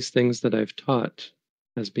all these things that I've taught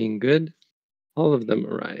as being good, all of them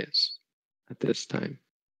arise at this time.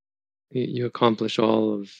 You accomplish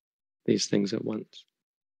all of these things at once.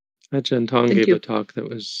 Ajahn Tong gave a talk that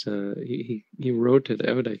was, he wrote it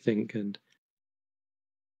out, I think, and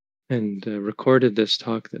recorded this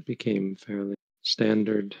talk that became fairly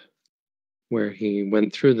standard, where he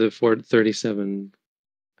went through the 37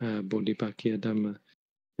 Bodhipakkhya Dhamma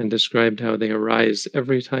and described how they arise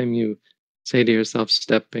every time you say to yourself,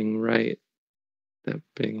 stepping right,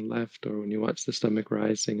 stepping left, or when you watch the stomach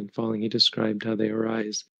rising and falling. He described how they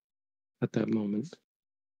arise at that moment.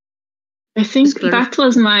 I think that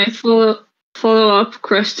was my follow-up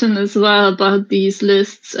question as well about these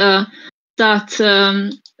lists. That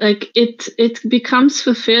like it becomes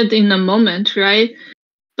fulfilled in a moment, right?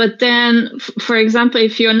 But then, for example,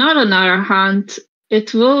 if you're not an arahant,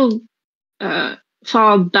 it will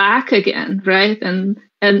fall back again, right? And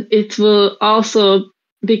it will also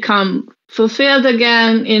become fulfilled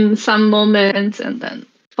again in some moments, and then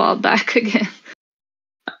fall back again.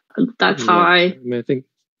 That's how I think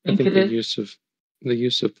it the is.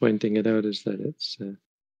 use of pointing it out is that it's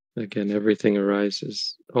again, everything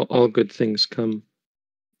arises. All good things come.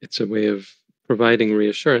 It's a way of providing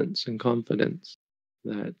reassurance and confidence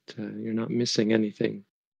that you're not missing anything.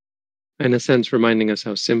 In a sense, reminding us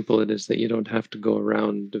how simple it is that you don't have to go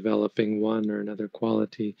around developing one or another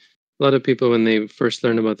quality. A lot of people, when they first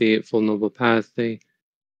learn about the Eightfold Noble Path, to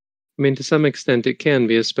some extent it can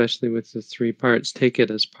be, especially with the 3 parts, take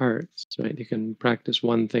it as parts, right? You can practice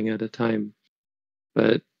one thing at a time,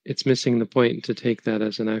 but it's missing the point to take that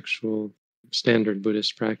as an actual standard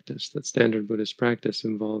Buddhist practice. That standard Buddhist practice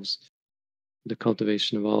involves the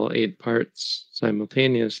cultivation of all 8 parts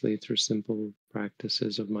simultaneously through simple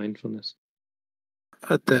practices of mindfulness.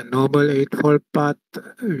 At the Noble Eightfold Path,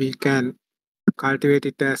 we can cultivate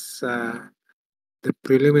it as the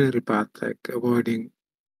preliminary path, like avoiding,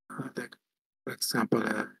 like, for example,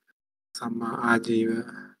 some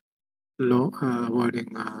ajiva,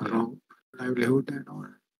 avoiding wrong livelihood and all.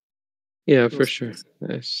 Yeah, for sure.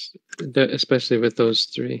 Especially with those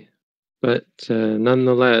 3. But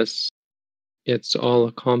nonetheless, it's all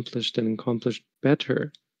accomplished and accomplished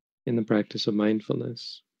better in the practice of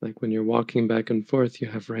mindfulness. Like when you're walking back and forth, you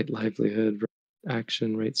have right livelihood, right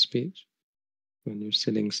action, right speech. When you're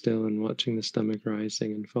sitting still and watching the stomach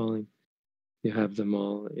rising and falling, you have them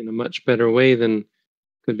all in a much better way than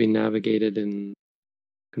could be navigated in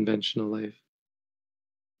conventional life.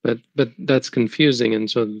 But that's confusing, and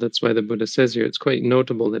so that's why the Buddha says here, it's quite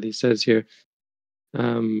notable that he says here,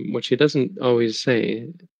 which he doesn't always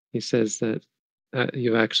say. He says that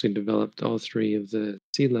you've actually developed all 3 of the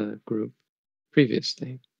saḻa group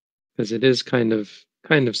previously, because it is kind of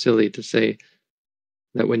silly to say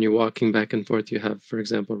that when you're walking back and forth you have, for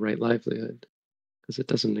example, right livelihood, because it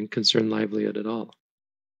doesn't concern livelihood at all.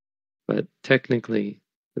 But technically,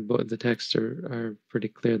 the texts are pretty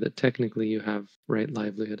clear that technically you have right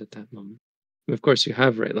livelihood at that moment. And of course you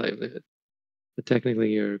have right livelihood, but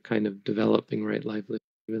technically you're kind of developing right livelihood,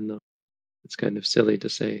 even though it's kind of silly to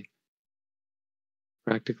say,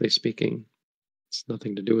 practically speaking, it's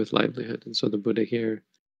nothing to do with livelihood. And so the Buddha here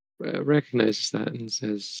recognizes that and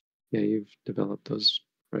says, yeah, you've developed those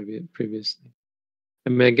previously.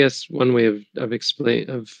 I guess one way of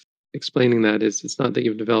explaining that is, it's not that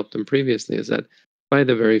you've developed them previously, is that by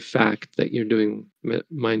the very fact that you're doing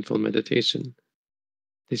mindful meditation,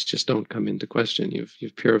 these just don't come into question.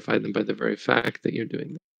 You've purified them by the very fact that you're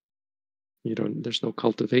doing them. There's no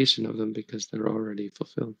cultivation of them because they're already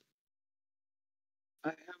fulfilled.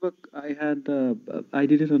 I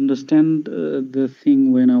didn't understand the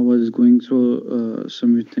thing when I was going through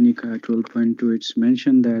Samyutta Nikāya 12.2. It's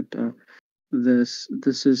mentioned that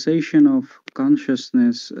the cessation of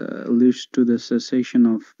consciousness leads to the cessation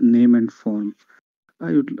of name and form.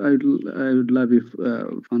 I would love if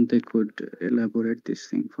Bhante could elaborate this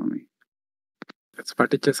thing for me. That's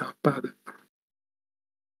Paticcasamuppada.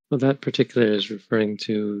 Well, that particular is referring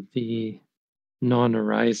to the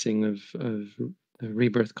non-arising of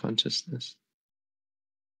rebirth consciousness.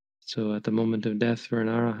 So at the moment of death for an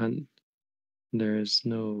arahant, there is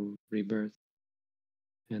no rebirth.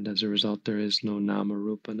 And as a result, there is no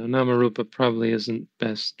nama-rupa. Now, nama-rupa probably isn't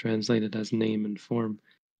best translated as name and form,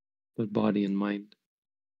 but body and mind.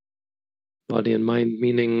 Body and mind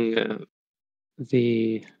meaning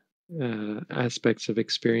the aspects of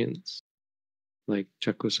experience, like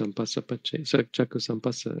cakkhusamphassapaccayā,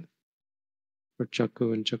 cakkhusamphassa, or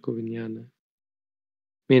cakkhu and cakkhu viññāna,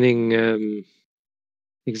 meaning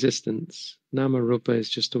existence. Nama-rupa is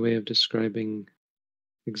just a way of describing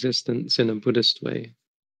existence in a Buddhist way.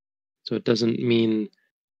 So it doesn't mean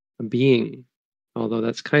a being, although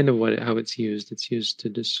that's kind of how it's used. It's used to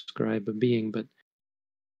describe a being, but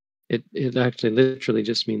it actually literally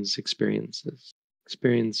just means experiences.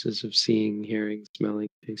 Experiences of seeing, hearing, smelling,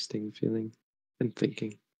 tasting, feeling, and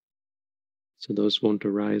thinking. So those won't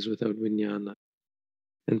arise without viññāna.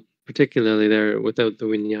 And particularly there, without the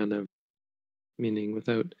viññāna, meaning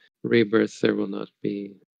without rebirth, there will not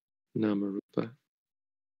be nama-rupa.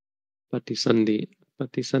 Patisandhi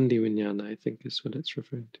viññāna, I think, is what it's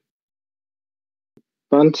referring to.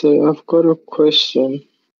 Bhante, I've got a question.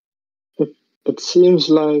 It seems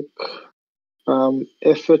like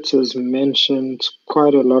effort is mentioned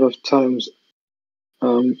quite a lot of times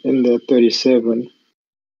in the 37.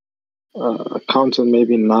 I counted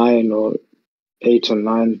maybe 9 or 8 or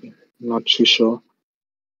 9, not too sure.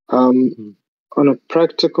 On a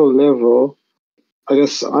practical level, I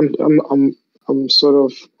guess I'm sort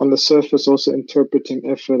of on the surface also interpreting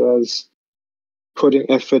effort as putting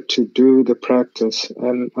effort to do the practice.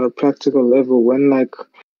 And on a practical level, when like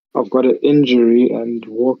I've got an injury and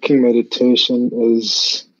walking meditation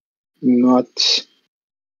is not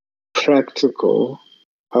practical,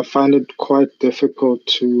 I find it quite difficult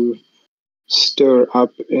to stir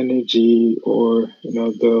up energy or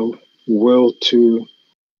the will to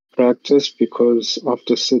practice, because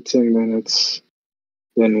after sitting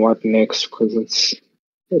then what next, because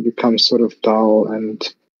it becomes sort of dull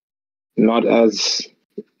and not as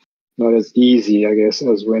easy, I guess,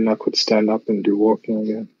 as when I could stand up and do walking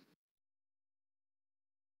again.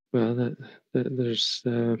 Well, there's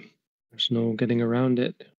no getting around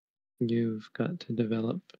it. You've got to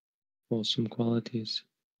develop wholesome qualities.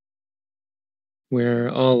 We're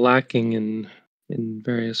all lacking in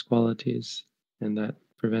various qualities, and that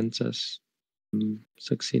prevents us from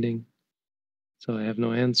succeeding. So I have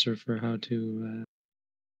no answer for how to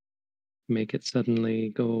make it suddenly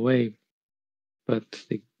go away. But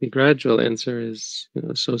the gradual answer is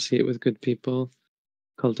associate with good people,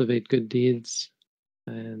 cultivate good deeds,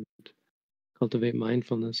 and cultivate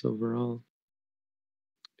mindfulness overall.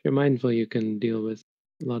 If you're mindful, you can deal with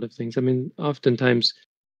a lot of things. I mean, oftentimes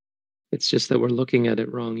it's just that we're looking at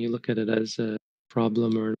it wrong. You look at it as a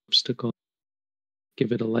problem or an obstacle,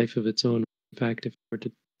 give it a life of its own. In fact, if you were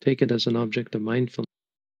to take it as an object of mindfulness,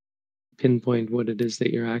 pinpoint what it is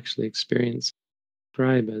that you're actually experiencing,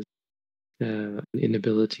 describe as an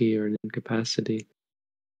inability or an incapacity,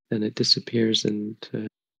 then it disappears and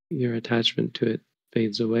your attachment to it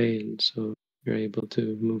fades away, and so you're able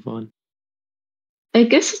to move on. I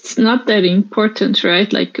guess it's not that important,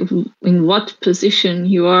 right? Like in what position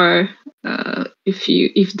you are,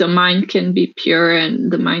 if the mind can be pure and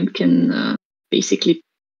the mind can basically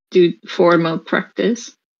do formal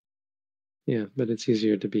practice. Yeah, but it's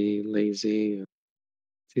easier to be lazy.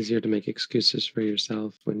 It's easier to make excuses for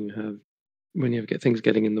yourself when you have things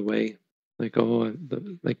getting in the way. Like,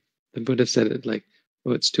 like the Buddha said it, like,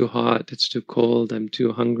 oh, it's too hot, it's too cold, I'm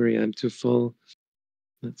too hungry, I'm too full,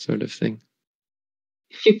 that sort of thing.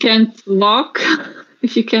 If you can't walk,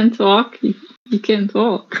 you can't walk. Well,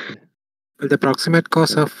 the proximate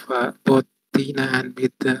cause of both Tina and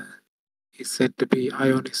Vidya is said to be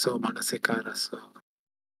Ayoniso Manasikara, so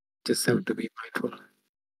just have to be mindful.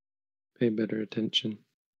 Pay better attention.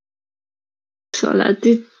 So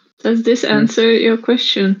does this answer your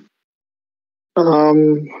question? I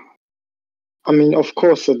mean, of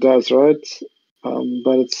course it does, right?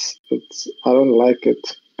 But it's I don't like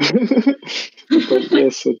it. But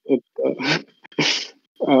yes, yeah,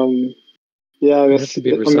 you have to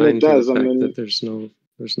be resigned it does. to the fact that there's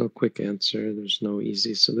no quick answer, there's no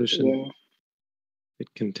easy solution. Yeah.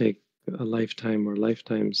 It can take a lifetime or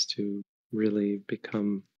lifetimes to really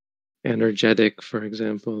become energetic, for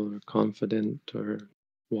example, or confident or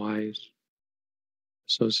wise.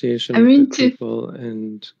 Association with good people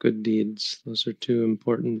and good deeds, those are two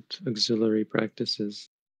important auxiliary practices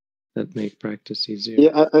that make practice easier.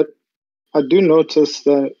 Yeah, I do notice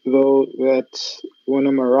that, though, that when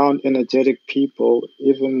I'm around energetic people,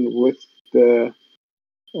 even with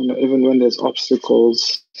even when there's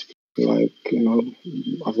obstacles, like,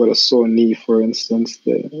 I've got a sore knee, for instance,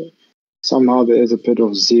 somehow there is a bit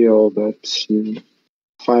of zeal that you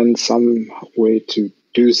find some way to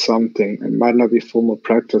do something. It might not be formal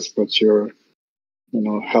practice, but you're,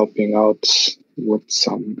 helping out with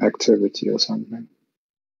some activity or something.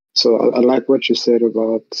 So I like what you said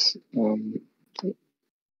about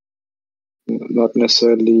not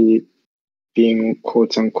necessarily being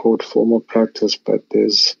quote unquote formal practice, but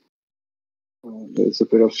there's a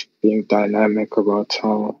bit of being dynamic about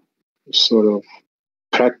how sort of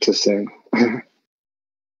practicing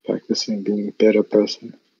being a better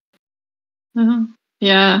person.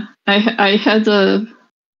 Yeah,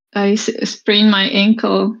 I sprained my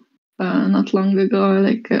ankle not long ago,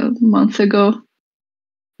 like a month ago,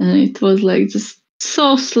 and it was like just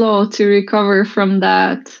so slow to recover from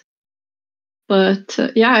that. But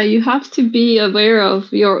yeah, you have to be aware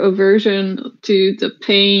of your aversion to the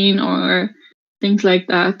pain or things like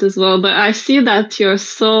that as well. But I see that you're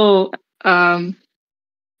so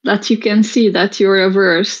that you can see that you're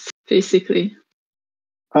averse, basically.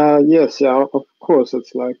 Yes, yeah, of course.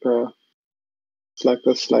 It's like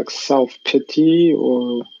this, like self-pity,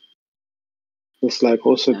 or it's like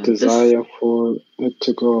also desire for it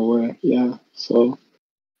to go away. Yeah. So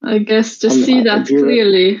I guess just see I that agree that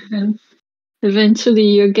clearly, and eventually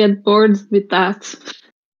you get bored with that.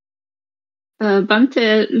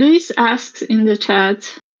 Bante, Luis asks in the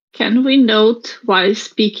chat, can we note while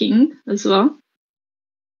speaking as well?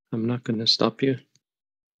 I'm not going to stop you.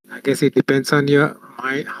 I guess it depends on your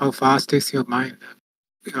mind. How fast is your mind?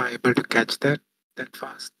 You are able to catch that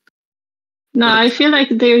fast? No, I feel like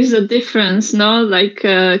there is a difference, no? Like,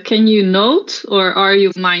 can you note or are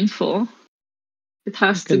you mindful? It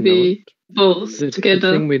has to be both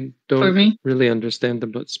together. The thing we for don't me. really understand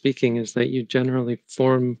about speaking is that you generally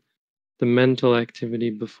form the mental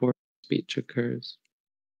activity before speech occurs.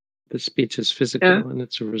 The speech is physical and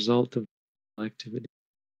it's a result of activity.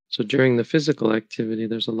 So during the physical activity,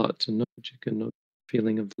 there's a lot to note. You can note the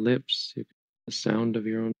feeling of the lips, the sound of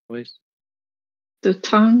your own voice, the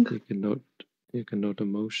tongue. You can note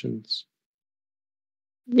emotions.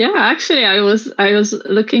 Yeah, actually, I was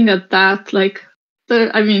looking at that. Like,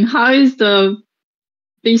 how is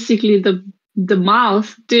basically the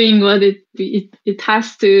mouth doing what it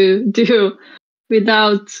has to do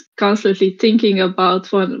without constantly thinking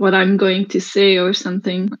about what I'm going to say or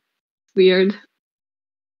something weird.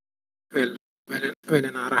 Well, when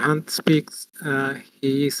an arahant speaks,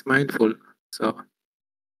 he is mindful. So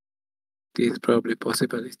it is probably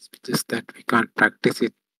possible. It's just that we can't practice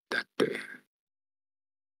it that way.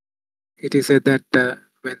 It is said that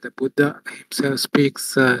when the Buddha himself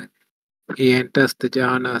speaks, he enters the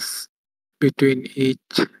jhanas between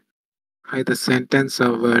each either sentence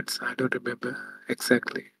or words. I don't remember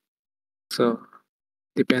exactly. So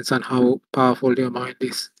depends on how powerful your mind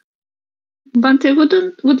is. Bante,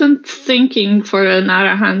 wouldn't thinking for an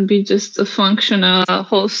arahant be just a functional,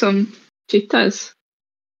 wholesome chittas?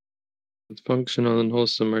 Functional and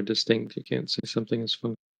wholesome are distinct. You can't say something is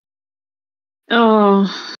functional.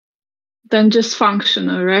 Oh, then just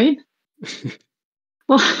functional, right?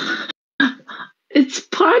 Well, it's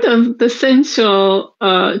part of the sensual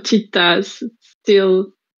chittas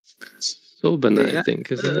still. Sobhana, I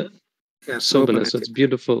think, isn't it? Yeah, Sobhana, so it's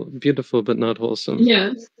beautiful but not wholesome.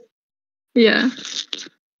 Yes. Yeah.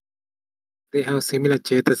 They have similar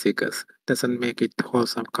chetasikas. Doesn't make it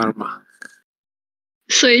wholesome karma.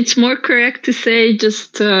 So it's more correct to say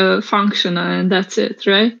just functional and that's it,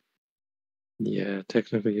 right? Yeah,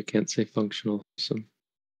 technically you can't say functional wholesome.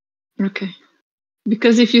 Okay.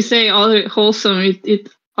 Because if you say all wholesome, it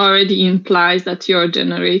already implies that you're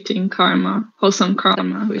generating karma, wholesome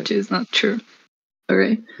karma, which is not true. All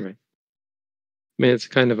right. Right. I mean, it's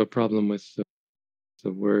kind of a problem with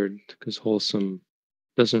the word, because wholesome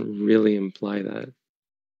doesn't really imply that.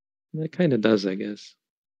 It kind of does, I guess.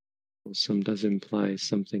 Wholesome does imply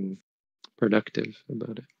something productive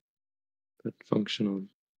about it. But functional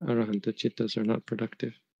arahanta chittas are not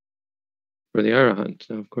productive. For the arahant,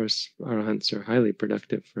 now, of course, arahants are highly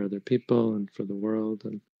productive for other people and for the world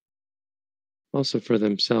and also for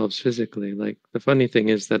themselves physically. Like, the funny thing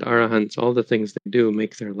is that arahants, all the things they do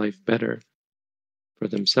make their life better for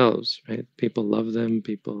themselves, right? People love them,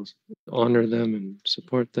 people honor them and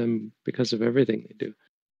support them because of everything they do.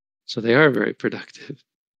 So they are very productive,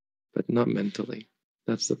 but not mentally.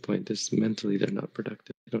 That's the point, is mentally they're not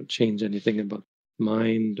productive. They don't change anything about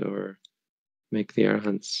mind or make the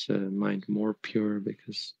arahant's mind more pure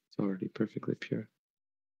because it's already perfectly pure.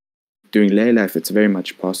 During lay life, it's very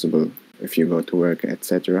much possible, if you go to work,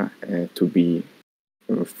 etc., to be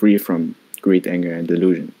free from greed, anger, and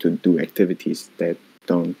delusion, to do activities that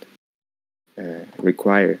don't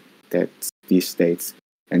require these states.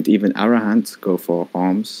 And even arahants go for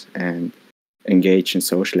alms and engage in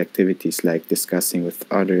social activities like discussing with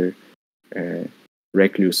other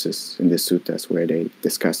recluses in the suttas, where they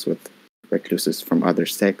discuss with recluses from other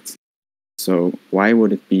sects. So why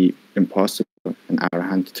would it be impossible for an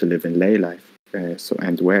arahant to live in lay life?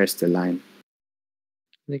 And where is the line?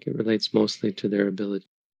 I think it relates mostly to their ability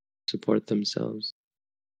to support themselves.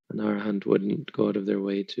 An arahant wouldn't go out of their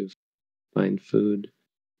way to find food,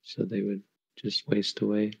 so they would just waste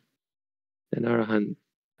away. An arahant,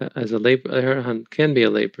 arahant can be a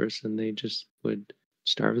layperson. They just would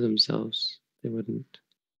starve themselves. They wouldn't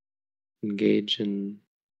engage in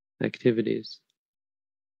activities.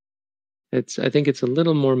 I think it's a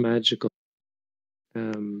little more magical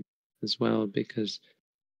as well, because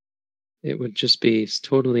it would just be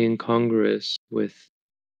totally incongruous with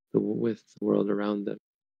the world around them.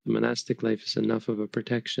 The monastic life is enough of a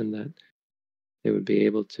protection that they would be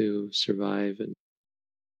able to survive,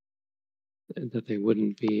 and that they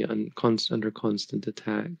wouldn't be under constant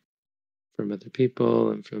attack from other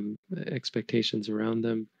people and from expectations around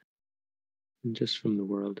them, and just from the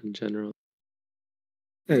world in general.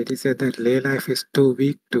 Yeah, it is said that lay life is too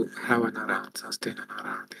weak to have an around, sustain an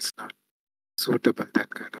around. It's not suitable, that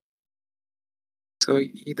kind of. So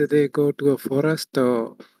either they go to a forest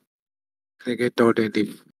or they get ordained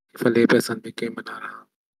if a lay person became an around,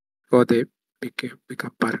 or they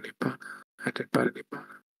become parinibbana, added parinibbana.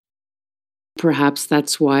 Perhaps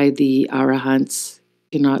that's why the arahants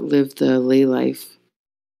cannot live the lay life,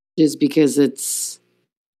 just because it's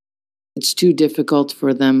too difficult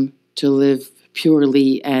for them to live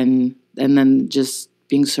purely and then just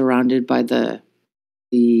being surrounded by the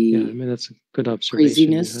Yeah, I mean, that's a good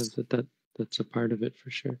observation you have, craziness. that's a part of it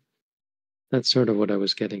for sure. That's sort of what I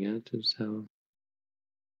was getting at, is how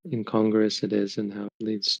incongruous it is and how it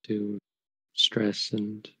leads to stress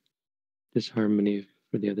and disharmony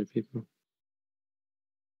for the other people.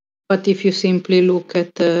 But if you simply look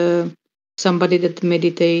at somebody that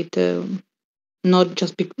meditate,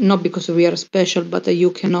 not because we are special, but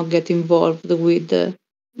you cannot get involved with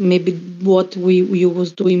maybe what you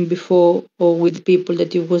was doing before, or with people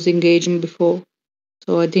that you was engaging before.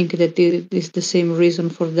 So I think that it is the same reason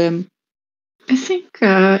for them. I think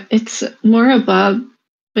it's more about,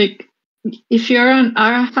 like, if you're an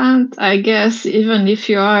arahant, I guess even if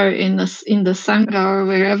you are in the sangha or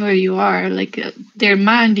wherever you are, like their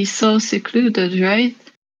mind is so secluded, right?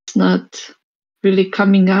 It's not really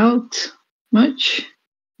coming out much,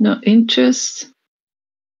 no interest.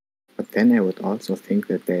 But then I would also think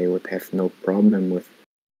that they would have no problem with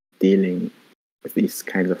dealing with these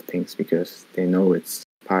kinds of things because they know it's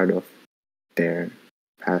part of their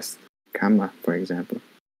past karma, for example.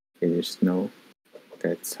 They just know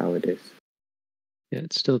that's how it is. Yeah,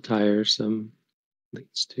 it's still tiresome.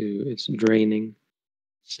 It's draining,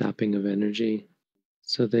 sapping of energy.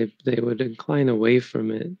 So they would incline away from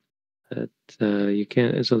it. That you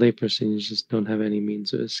can't, as a layperson, you just don't have any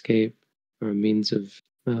means of escape, or a means of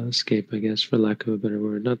escape, I guess, for lack of a better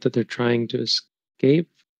word. Not that they're trying to escape.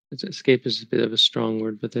 Escape is a bit of a strong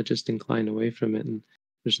word, but they just incline away from it, and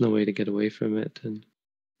there's no way to get away from it, and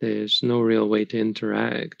there's no real way to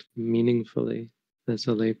interact meaningfully as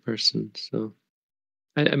a layperson. So,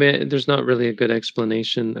 I mean, there's not really a good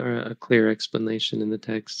explanation or a clear explanation in the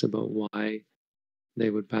text about why they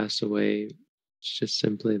would pass away. It's just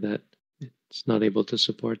simply that it's not able to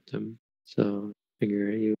support them. So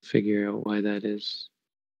you figure out why that is.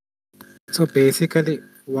 So basically,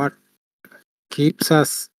 what keeps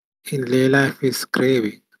us in lay life is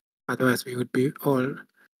craving. Otherwise, we would be all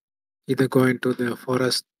either going to the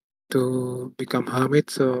forest to become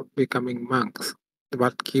hermits or becoming monks.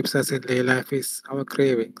 What keeps us in lay life is our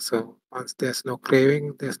craving. So once there's no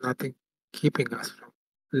craving, there's nothing keeping us from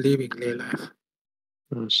living lay life.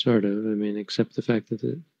 Sort of. I mean, except the fact that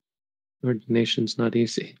the ordination's not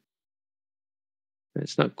easy.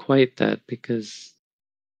 It's not quite that, because,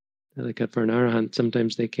 like for an arahant,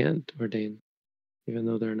 sometimes they can't ordain, even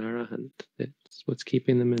though they're an arahant. It's what's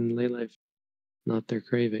keeping them in lay life, not their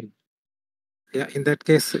craving. Yeah, in that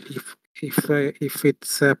case, if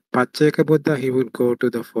it's a Pacceka Buddha, he would go to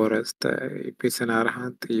the forest. If it's an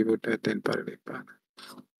Arahant, he would attend Parinibbana.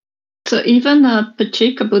 So even a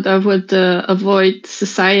Pacceka Buddha would avoid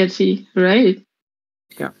society, right?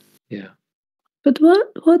 Yeah. Yeah. But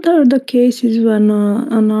what are the cases when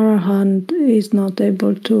an arahant is not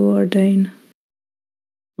able to ordain?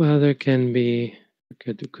 Well, there could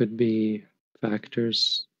be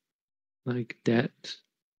factors like debt,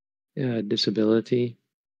 disability.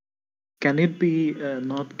 Can it be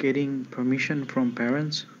not getting permission from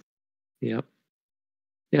parents? Yep.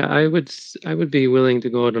 Yeah, I would be willing to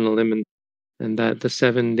go out on a limb and that the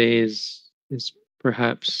 7 days is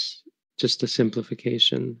perhaps just a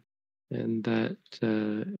simplification, and that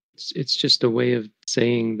it's just a way of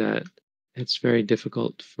saying that it's very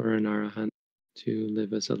difficult for an arahant to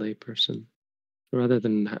live as a layperson. Rather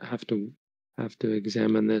than have to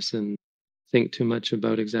examine this and think too much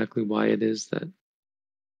about exactly why it is that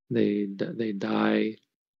they die,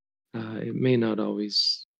 it may not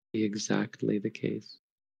always be exactly the case.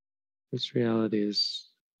 This reality is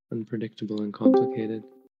unpredictable and complicated.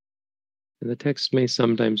 And the text may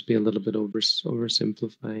sometimes be a little bit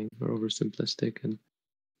oversimplifying or oversimplistic, and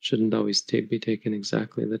shouldn't always be taken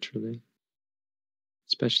exactly literally,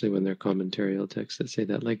 especially when they're commentarial texts that say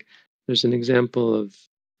that. Like, there's an example of,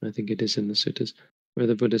 I think it is in the suttas, where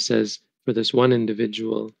the Buddha says, for this one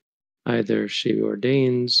individual, either she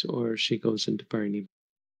ordains or she goes into parinibbana.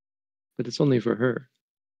 But it's only for her.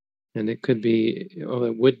 And it could be, or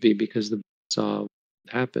it would be, because the Buddha saw what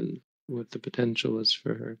happened, what the potential was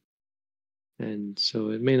for her. And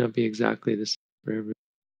so it may not be exactly the same for everyone.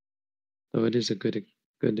 So it is a good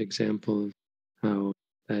example of how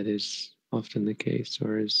that is often the case,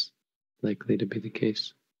 or is likely to be the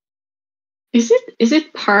case. Is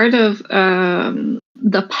it part of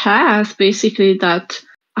the path, basically, that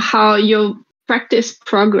how your practice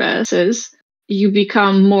progresses, you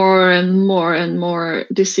become more and more and more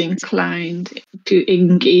disinclined to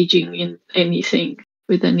engaging in anything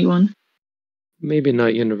with anyone? Maybe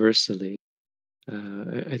not universally.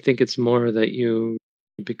 I think it's more that you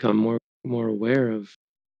become more aware of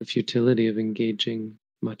the futility of engaging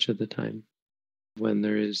much of the time. When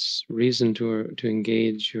there is reason to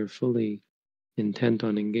engage, you're fully intent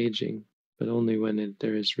on engaging, but only when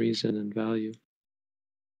there is reason and value.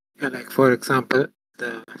 Yeah, like for example,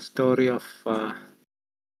 the story of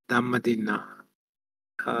Dhammadinna,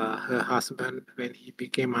 her husband, when he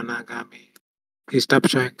became anagami, he stopped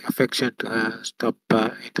showing affection to her, stopped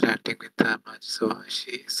interacting with her much. So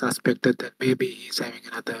she suspected that maybe he's having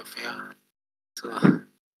another affair. So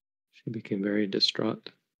she became very distraught.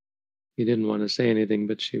 He didn't want to say anything,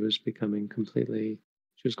 but she was going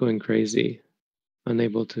crazy,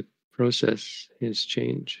 unable to process his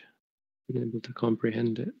change, unable to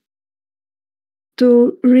comprehend it.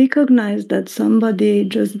 To recognize that somebody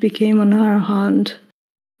just became an arahant,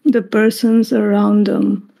 the persons around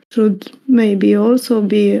them should maybe also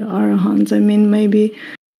be arahants. I mean, maybe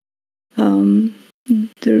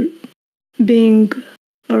being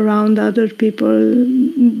around other people,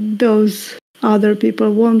 those other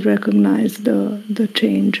people won't recognize the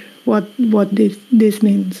change, what this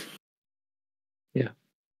means. Yeah.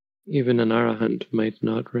 Even an arahant might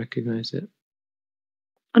not recognize it.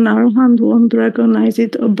 An arahant won't recognize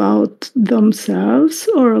it about themselves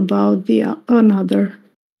or about another?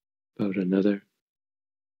 About another.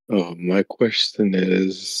 Oh, my question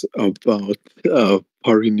is about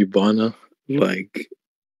parinibbana. Like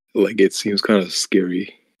it seems kind of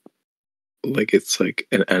scary. Like it's like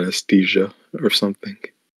an anesthesia or something.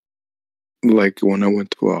 Like when I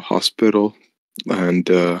went to a hospital and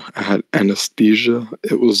I had anesthesia,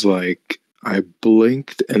 it was like I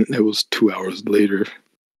blinked and it was 2 hours later.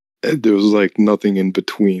 There was like nothing in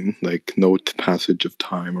between, like no passage of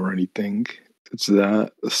time or anything. Is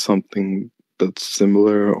that something that's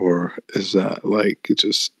similar, or is that like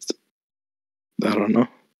just, I don't know,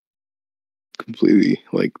 completely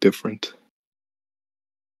like different?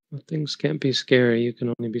 Well, things can't be scary. You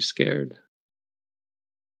can only be scared.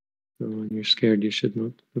 So when you're scared, you should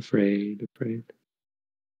not be afraid.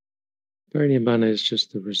 Parinibbana is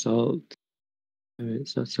just the result.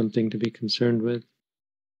 It's not something to be concerned with.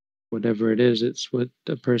 Whatever it is, it's what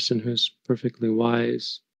a person who's perfectly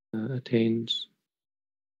wise attains.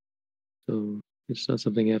 So it's not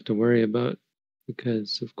something you have to worry about,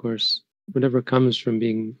 because, of course, whatever comes from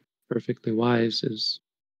being perfectly wise is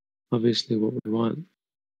obviously what we want.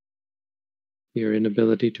 Your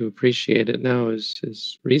inability to appreciate it now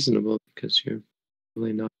is reasonable, because you're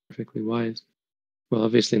really not perfectly wise. Well,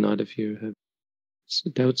 obviously not if you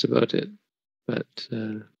have doubts about it, but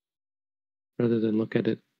rather than look at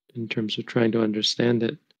it in terms of trying to understand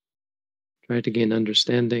it, try to gain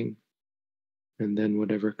understanding, and then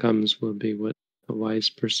whatever comes will be what a wise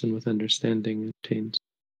person with understanding attains.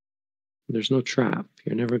 There's no trap.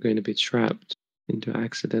 You're never going to be trapped into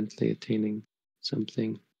accidentally attaining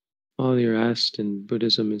something. All you're asked in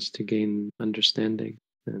Buddhism is to gain understanding,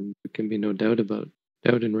 and there can be no doubt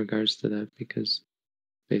in regards to that, because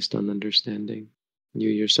based on understanding, you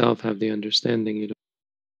yourself have the understanding. You don't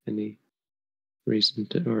have any reason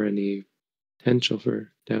to, or any potential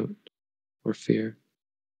for doubt or fear.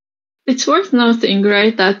 It's worth noting,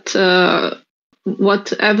 right, that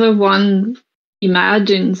whatever one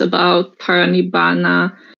imagines about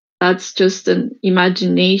parinibbana, that's just an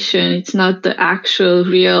imagination. It's not the actual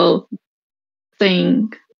real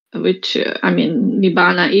thing, which,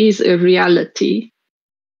 nibbana is a reality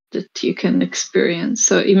that you can experience.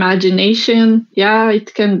 So imagination, yeah,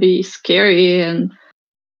 it can be scary and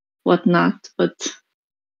whatnot, but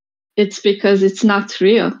it's because it's not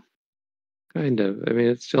real. Kind of. I mean,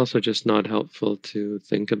 it's also just not helpful to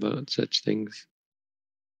think about such things.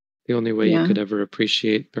 The only way you could ever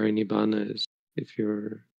appreciate parinibbana is if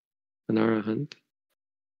you're an arahant.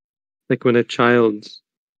 Like when a child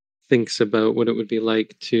thinks about what it would be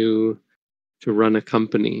like to run a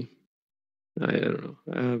company, I don't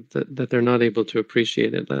know, that they're not able to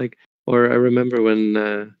appreciate it. Like, or I remember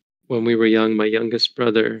when we were young, my youngest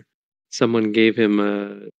brother, someone gave him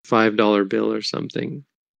a $5 bill or something,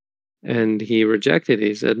 and he rejected it.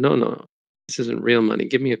 He said, no, this isn't real money.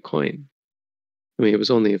 Give me a coin. I mean, it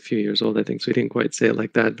was only a few years old, I think, so he didn't quite say it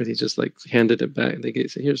like that, but he just like handed it back. He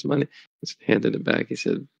said, here's money. He just handed it back. He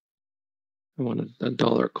said, I want a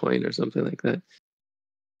dollar coin or something like that,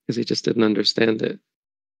 because he just didn't understand it.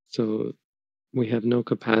 So we have no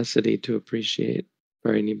capacity to appreciate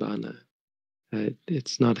parinibbana.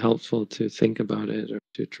 It's not helpful to think about it or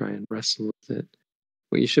to try and wrestle with it.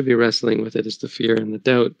 What you should be wrestling with it is the fear and the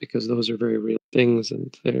doubt, because those are very real things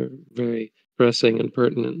and they're very pressing and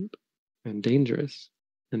pertinent and dangerous.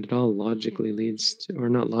 And it all logically leads to, or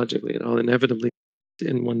not logically, it all inevitably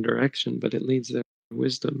in one direction, but it leads to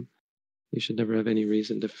wisdom. You should never have any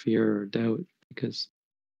reason to fear or doubt, because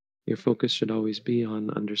your focus should always be on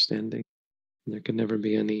understanding. And there can never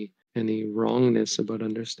be any wrongness about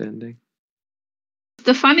understanding.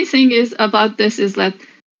 The funny thing is about this is that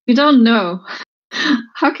we don't know.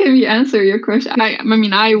 How can we answer your question? I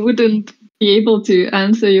mean, I wouldn't be able to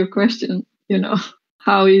answer your question,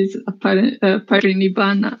 how is a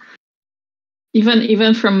parinibbana?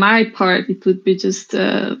 Even from my part, it would be just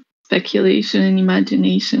speculation and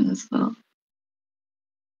imagination as well.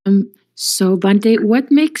 So, Bhante,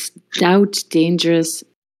 what makes doubt dangerous?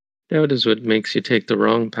 Doubt is what makes you take the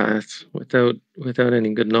wrong path. Without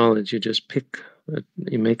any good knowledge, you just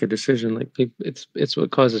you make a decision. Like it's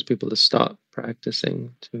what causes people to stop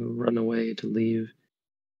practicing, to run away, to leave,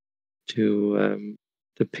 to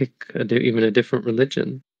pick even a different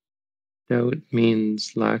religion. Doubt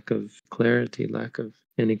means lack of clarity, lack of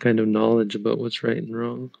any kind of knowledge about what's right and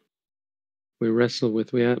wrong. We wrestle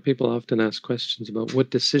with, people often ask questions about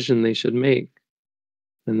what decision they should make,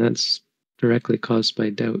 and that's directly caused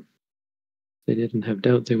by doubt. If they didn't have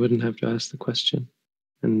doubt, they wouldn't have to ask the question.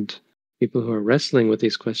 And people who are wrestling with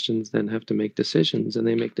these questions then have to make decisions, and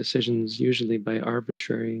they make decisions usually by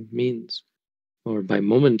arbitrary means or by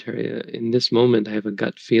momentary. In this moment, I have a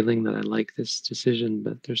gut feeling that I like this decision,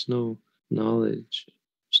 but there's no knowledge,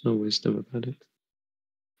 there's no wisdom about it.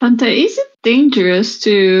 Bhante, is it dangerous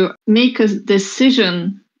to make a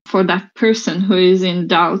decision for that person who is in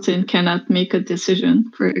doubt and cannot make a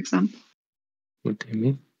decision, for example? What do you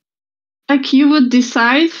mean? Like you would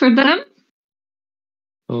decide for them?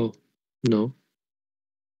 Oh, no.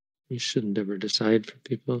 You shouldn't ever decide for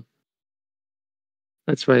people.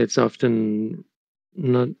 That's why it's often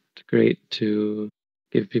not great to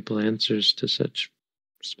give people answers to such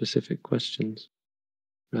specific questions.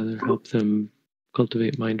 Rather help them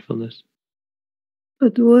cultivate mindfulness.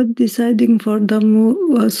 But would deciding for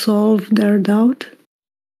them solve their doubt?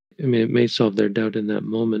 I mean, it may solve their doubt in that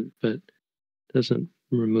moment, but doesn't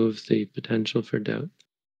remove the potential for doubt.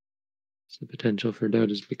 So the potential for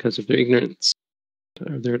doubt is because of their ignorance,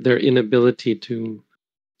 or their inability to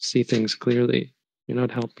see things clearly. You're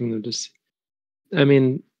not helping them to see. I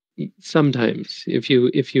mean, sometimes if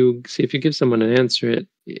you give someone an answer,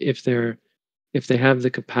 if they have the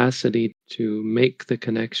capacity to make the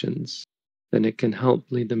connections, then it can help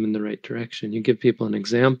lead them in the right direction. You give people an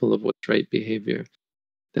example of what's right behavior,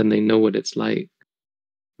 then they know what it's like.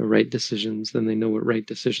 Or right decisions, then they know what right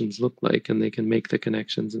decisions look like, and they can make the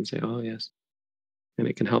connections and say, oh yes. And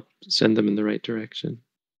it can help send them in the right direction.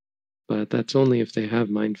 But that's only if they have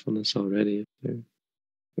mindfulness already.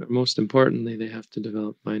 Most importantly, they have to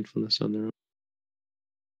develop mindfulness on their own.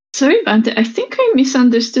 Sorry, Bhante, I think I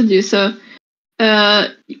misunderstood you. So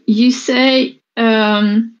you say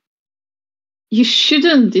you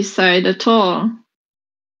shouldn't decide at all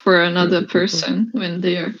for another person when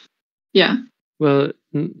they're, yeah. Well,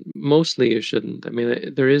 mostly you shouldn't. I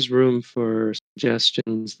mean, there is room for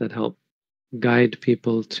suggestions that help guide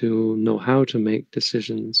people to know how to make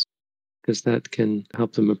decisions, because that can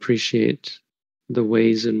help them appreciate the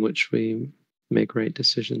ways in which we make right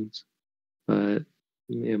decisions. But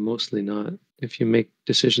yeah, mostly not. If you make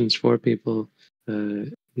decisions for people,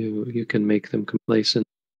 you can make them complacent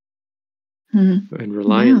and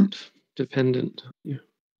reliant, dependent. You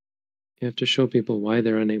have to show people why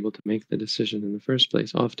they're unable to make the decision in the first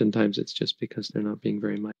place. Oftentimes it's just because they're not being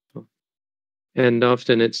very mindful. And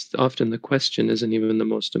often the question isn't even the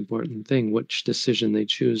most important thing. Which decision they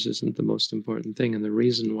choose isn't the most important thing. And the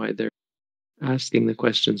reason why they're asking the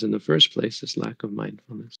questions in the first place is lack of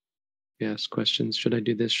mindfulness. You ask questions, should I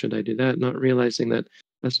do this? Should I do that? Not realizing that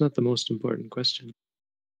that's not the most important question.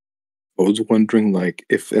 I was wondering, like,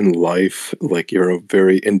 if in life, like, you're a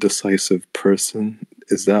very indecisive person,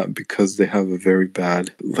 is that because they have a very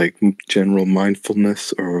bad, like, general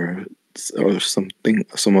mindfulness or something,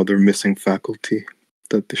 some other missing faculty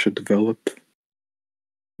that they should develop?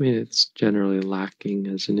 I mean, it's generally lacking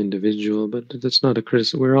as an individual, but that's not a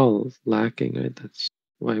criticism. We're all lacking, right? That's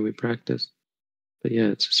why we practice. But yeah,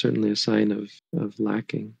 it's certainly a sign of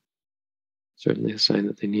lacking. Certainly a sign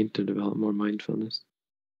that they need to develop more mindfulness.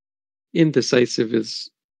 Indecisive is,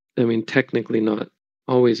 I mean, technically not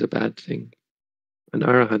always a bad thing. An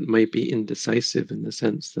arahant might be indecisive in the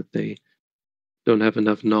sense that they don't have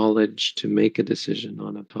enough knowledge to make a decision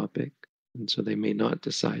on a topic. and so they may not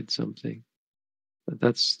decide something. But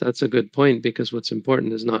that's a good point, because what's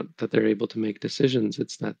important is not that they're able to make decisions,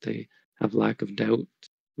 it's that they have lack of doubt,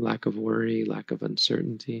 lack of worry, lack of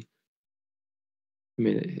uncertainty. I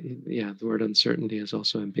mean, yeah, the word uncertainty is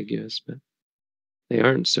also ambiguous, but they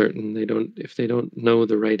aren't certain. If they don't know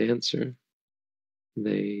the right answer,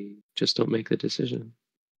 they just don't make the decision.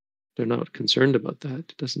 They're not concerned about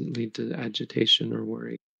that. It doesn't lead to agitation or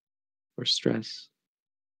worry or stress,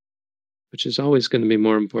 which is always going to be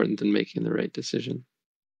more important than making the right decision.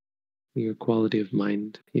 Your quality of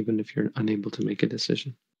mind, even if you're unable to make a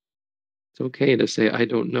decision. It's okay to say, I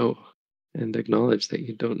don't know, and acknowledge that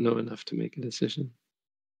you don't know enough to make a decision.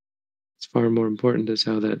 It's far more important is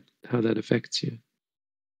how that affects you,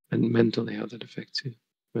 and mentally how that affects you.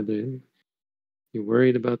 Whether you're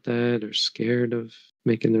worried about that or scared of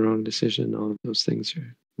making the wrong decision, all of those things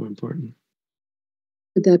are more important.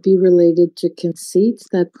 Would that be related to conceit,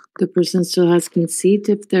 that the person still has conceit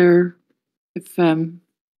if they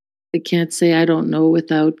can't say I don't know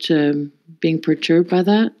without being perturbed by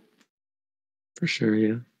that? For sure,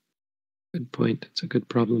 yeah. Good point. It's a good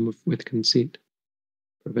problem with conceit.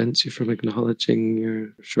 Prevents you from acknowledging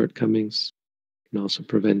your shortcomings. Can also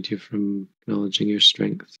prevent you from acknowledging your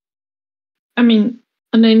strengths. I mean,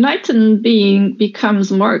 an enlightened being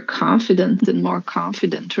becomes more confident and more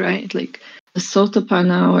confident, right? Like a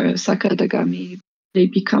Sotapanna or a Sakadagami, they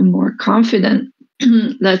become more confident.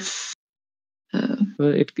 That's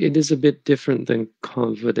Well, it is a bit different than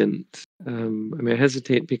confident. I mean, I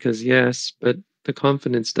hesitate because yes, but the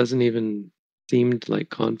confidence doesn't even seem like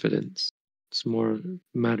confidence. It's more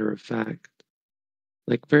matter of fact.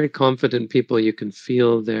 Like very confident people, you can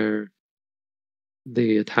feel the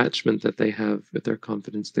attachment that they have with their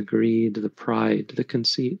confidence, the greed, the pride, the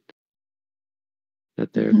conceit.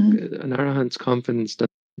 That an arahant's confidence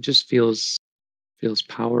just feels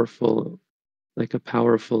powerful, like a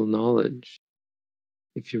powerful knowledge.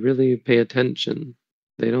 If you really pay attention,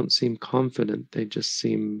 they don't seem confident, they just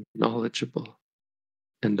seem knowledgeable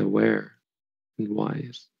and aware and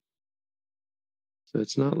wise. So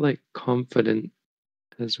it's not like confident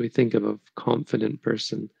as we think of a confident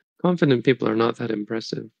person. Confident people are not that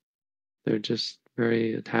impressive. They're just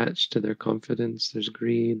very attached to their confidence. There's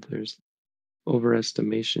greed, there's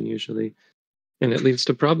overestimation usually, and it leads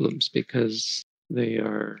to problems because they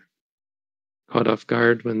are caught off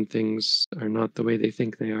guard when things are not the way they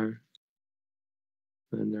think they are,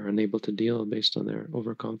 and they're unable to deal based on their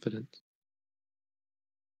overconfidence.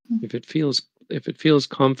 If it feels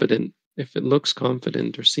confident, if it looks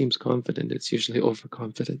confident or seems confident, it's usually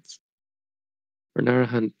overconfidence. For an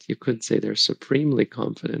arahant, you could say they're supremely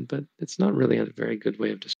confident, but it's not really a very good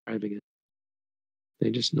way of describing it. They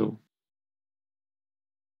just know.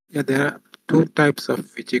 Yeah, there are two types of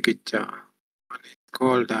vicikicca. One is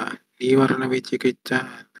called nivarana vicikicca,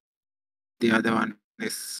 and the other one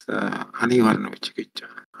is anivarana vicikicca.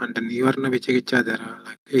 Under nivarana vicikicca, there are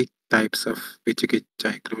like 8 types of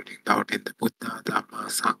vicikicca, including doubt in the Buddha, Dhamma,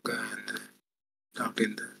 Sangha, and doubt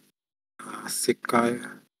in the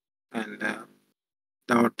Sikkaya, and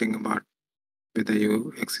doubting about whether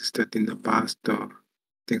you existed in the past or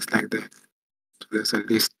things like that. So there's a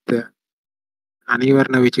list there.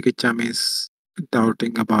 Anivarana vicikicca means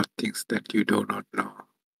doubting about things that you do not know,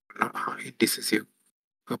 indecisive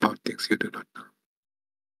about things you do not know.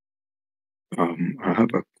 I have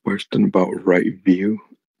a question about right view.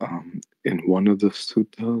 In one of the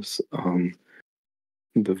suttas,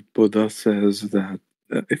 the Buddha says that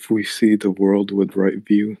if we see the world with right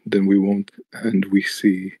view, then we won't, and we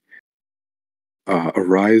see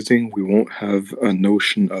arising, we won't have a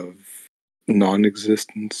notion of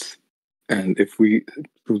non-existence. And if we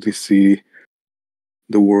truly see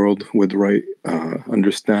the world with right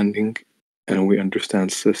understanding, and we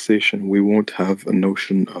understand cessation, we won't have a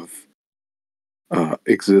notion of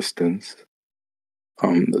existence.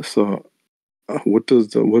 So what is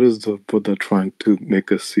the Buddha trying to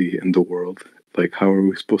make us see in the world? Like, how are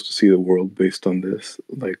we supposed to see the world based on this?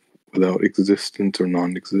 Like, without existence or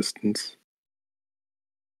non-existence?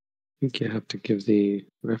 I think you have to give the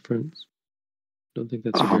reference. I don't think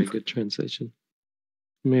that's a very good translation.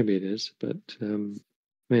 Maybe it is, but I mean,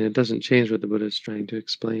 it doesn't change what the Buddha is trying to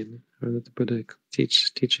explain, or that the Buddha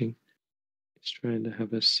teaching. He's trying to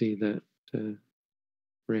have us see that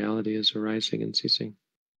reality is arising and ceasing.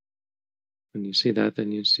 When you see that,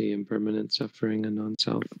 then you see impermanent suffering and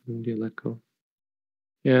non-self, and you let go.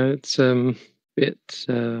 Yeah, it's a bit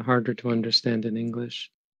harder to understand in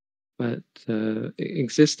English, but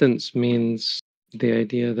existence means the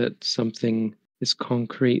idea that something is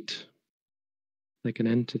concrete, like an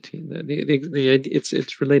entity.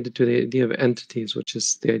 It's related to the idea of entities, which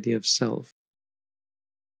is the idea of self,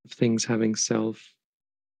 of things having self,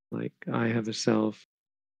 like I have a self.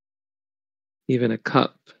 Even a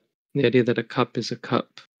cup, the idea that a cup is a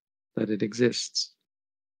cup, that it exists,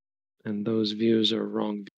 and those views are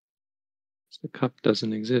wrong. The cup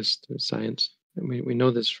doesn't exist. Science, we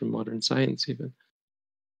know this from modern science even.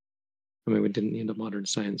 I mean, we didn't need a modern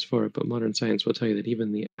science for it, but modern science will tell you that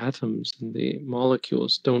even the atoms and the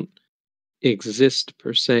molecules don't exist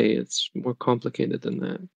per se. It's more complicated than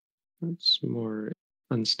that. It's more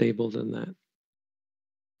unstable than that.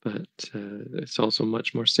 But it's also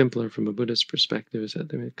much more simpler from a Buddhist perspective, is that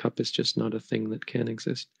the cup is just not a thing that can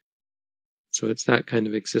exist. So it's that kind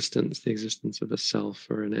of existence, the existence of a self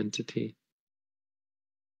or an entity.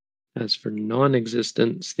 As for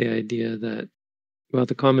non-existence, the idea that, well,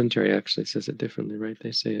 the commentary actually says it differently, right?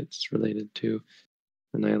 They say it's related to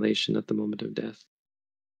annihilation at the moment of death.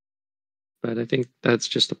 But I think that's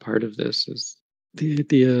just a part of this, is the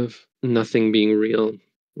idea of nothing being real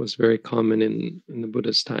was very common in the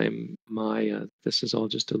Buddha's time. Maya, this is all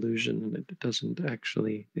just illusion and it doesn't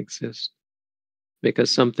actually exist. Because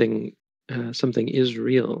something is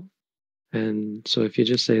real. And so if you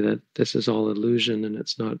just say that this is all illusion and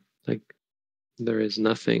it's not, like there is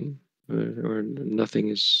nothing, or nothing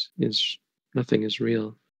is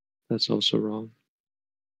real, that's also wrong.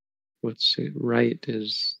 What's right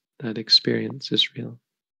is that experience is real,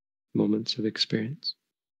 moments of experience.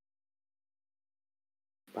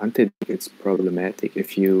 I think it's problematic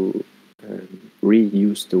if you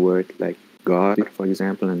reuse the word like God, for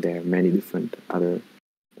example, and there are many different other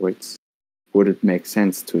words. Would it make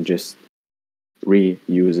sense to just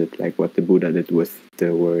reuse it like what the Buddha did with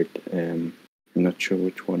the word? I'm not sure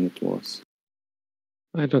which one it was.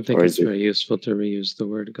 I don't think it's very useful to reuse the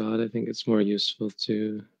word God. I think it's more useful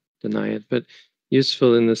to deny it, but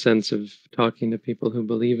useful in the sense of talking to people who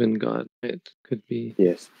believe in God. It could be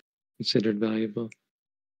considered valuable.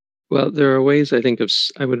 Well, there are ways, I think,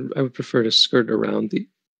 I would prefer to skirt around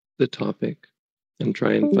the topic and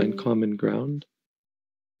try and find common ground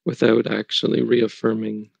without actually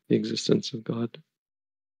reaffirming the existence of God.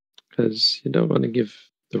 Because you don't want to give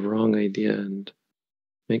the wrong idea and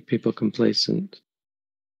make people complacent.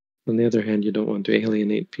 On the other hand, you don't want to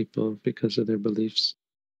alienate people because of their beliefs.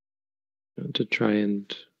 To try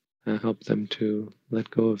and help them to let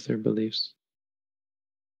go of their beliefs.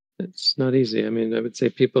 It's not easy. I mean, I would say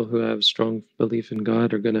people who have strong belief in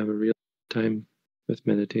God are going to have a real time with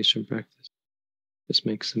meditation practice. This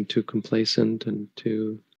makes them too complacent and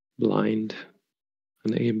too blind,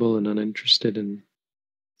 unable and uninterested in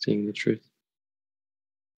seeing the truth.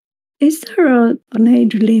 Is there an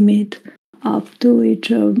age limit up to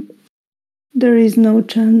which there is no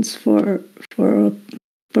chance for a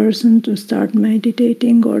person to start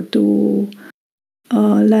meditating or to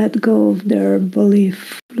let go of their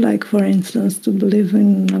belief, like for instance to believe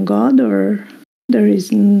in a God, or there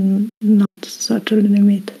is not such a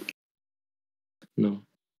limit? No.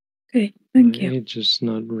 Okay, thank you. Age is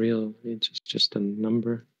not real. Age is just a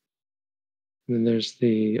number. And then there's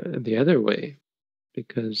the other way,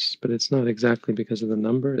 but it's not exactly because of the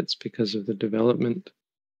number, it's because of the development.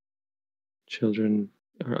 Children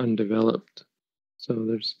are undeveloped. So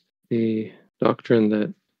there's the doctrine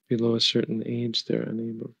that below a certain age they're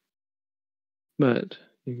unable. But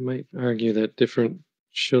you might argue that different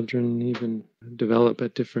children even develop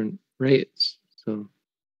at different rates. So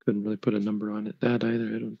couldn't really put a number on it that either,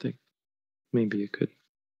 I don't think. Maybe you could.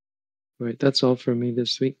 All right, that's all for me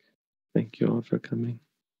this week. Thank you all for coming.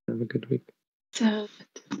 Have a good week. Sadhu.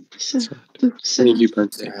 Thank you,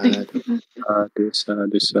 Pante.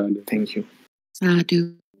 Sadhu. Thank you.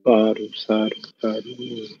 Sadhu. Sadhu, sadhu,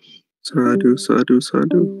 sadhu. Sadhu, sadhu,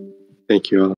 sadhu. Thank you all.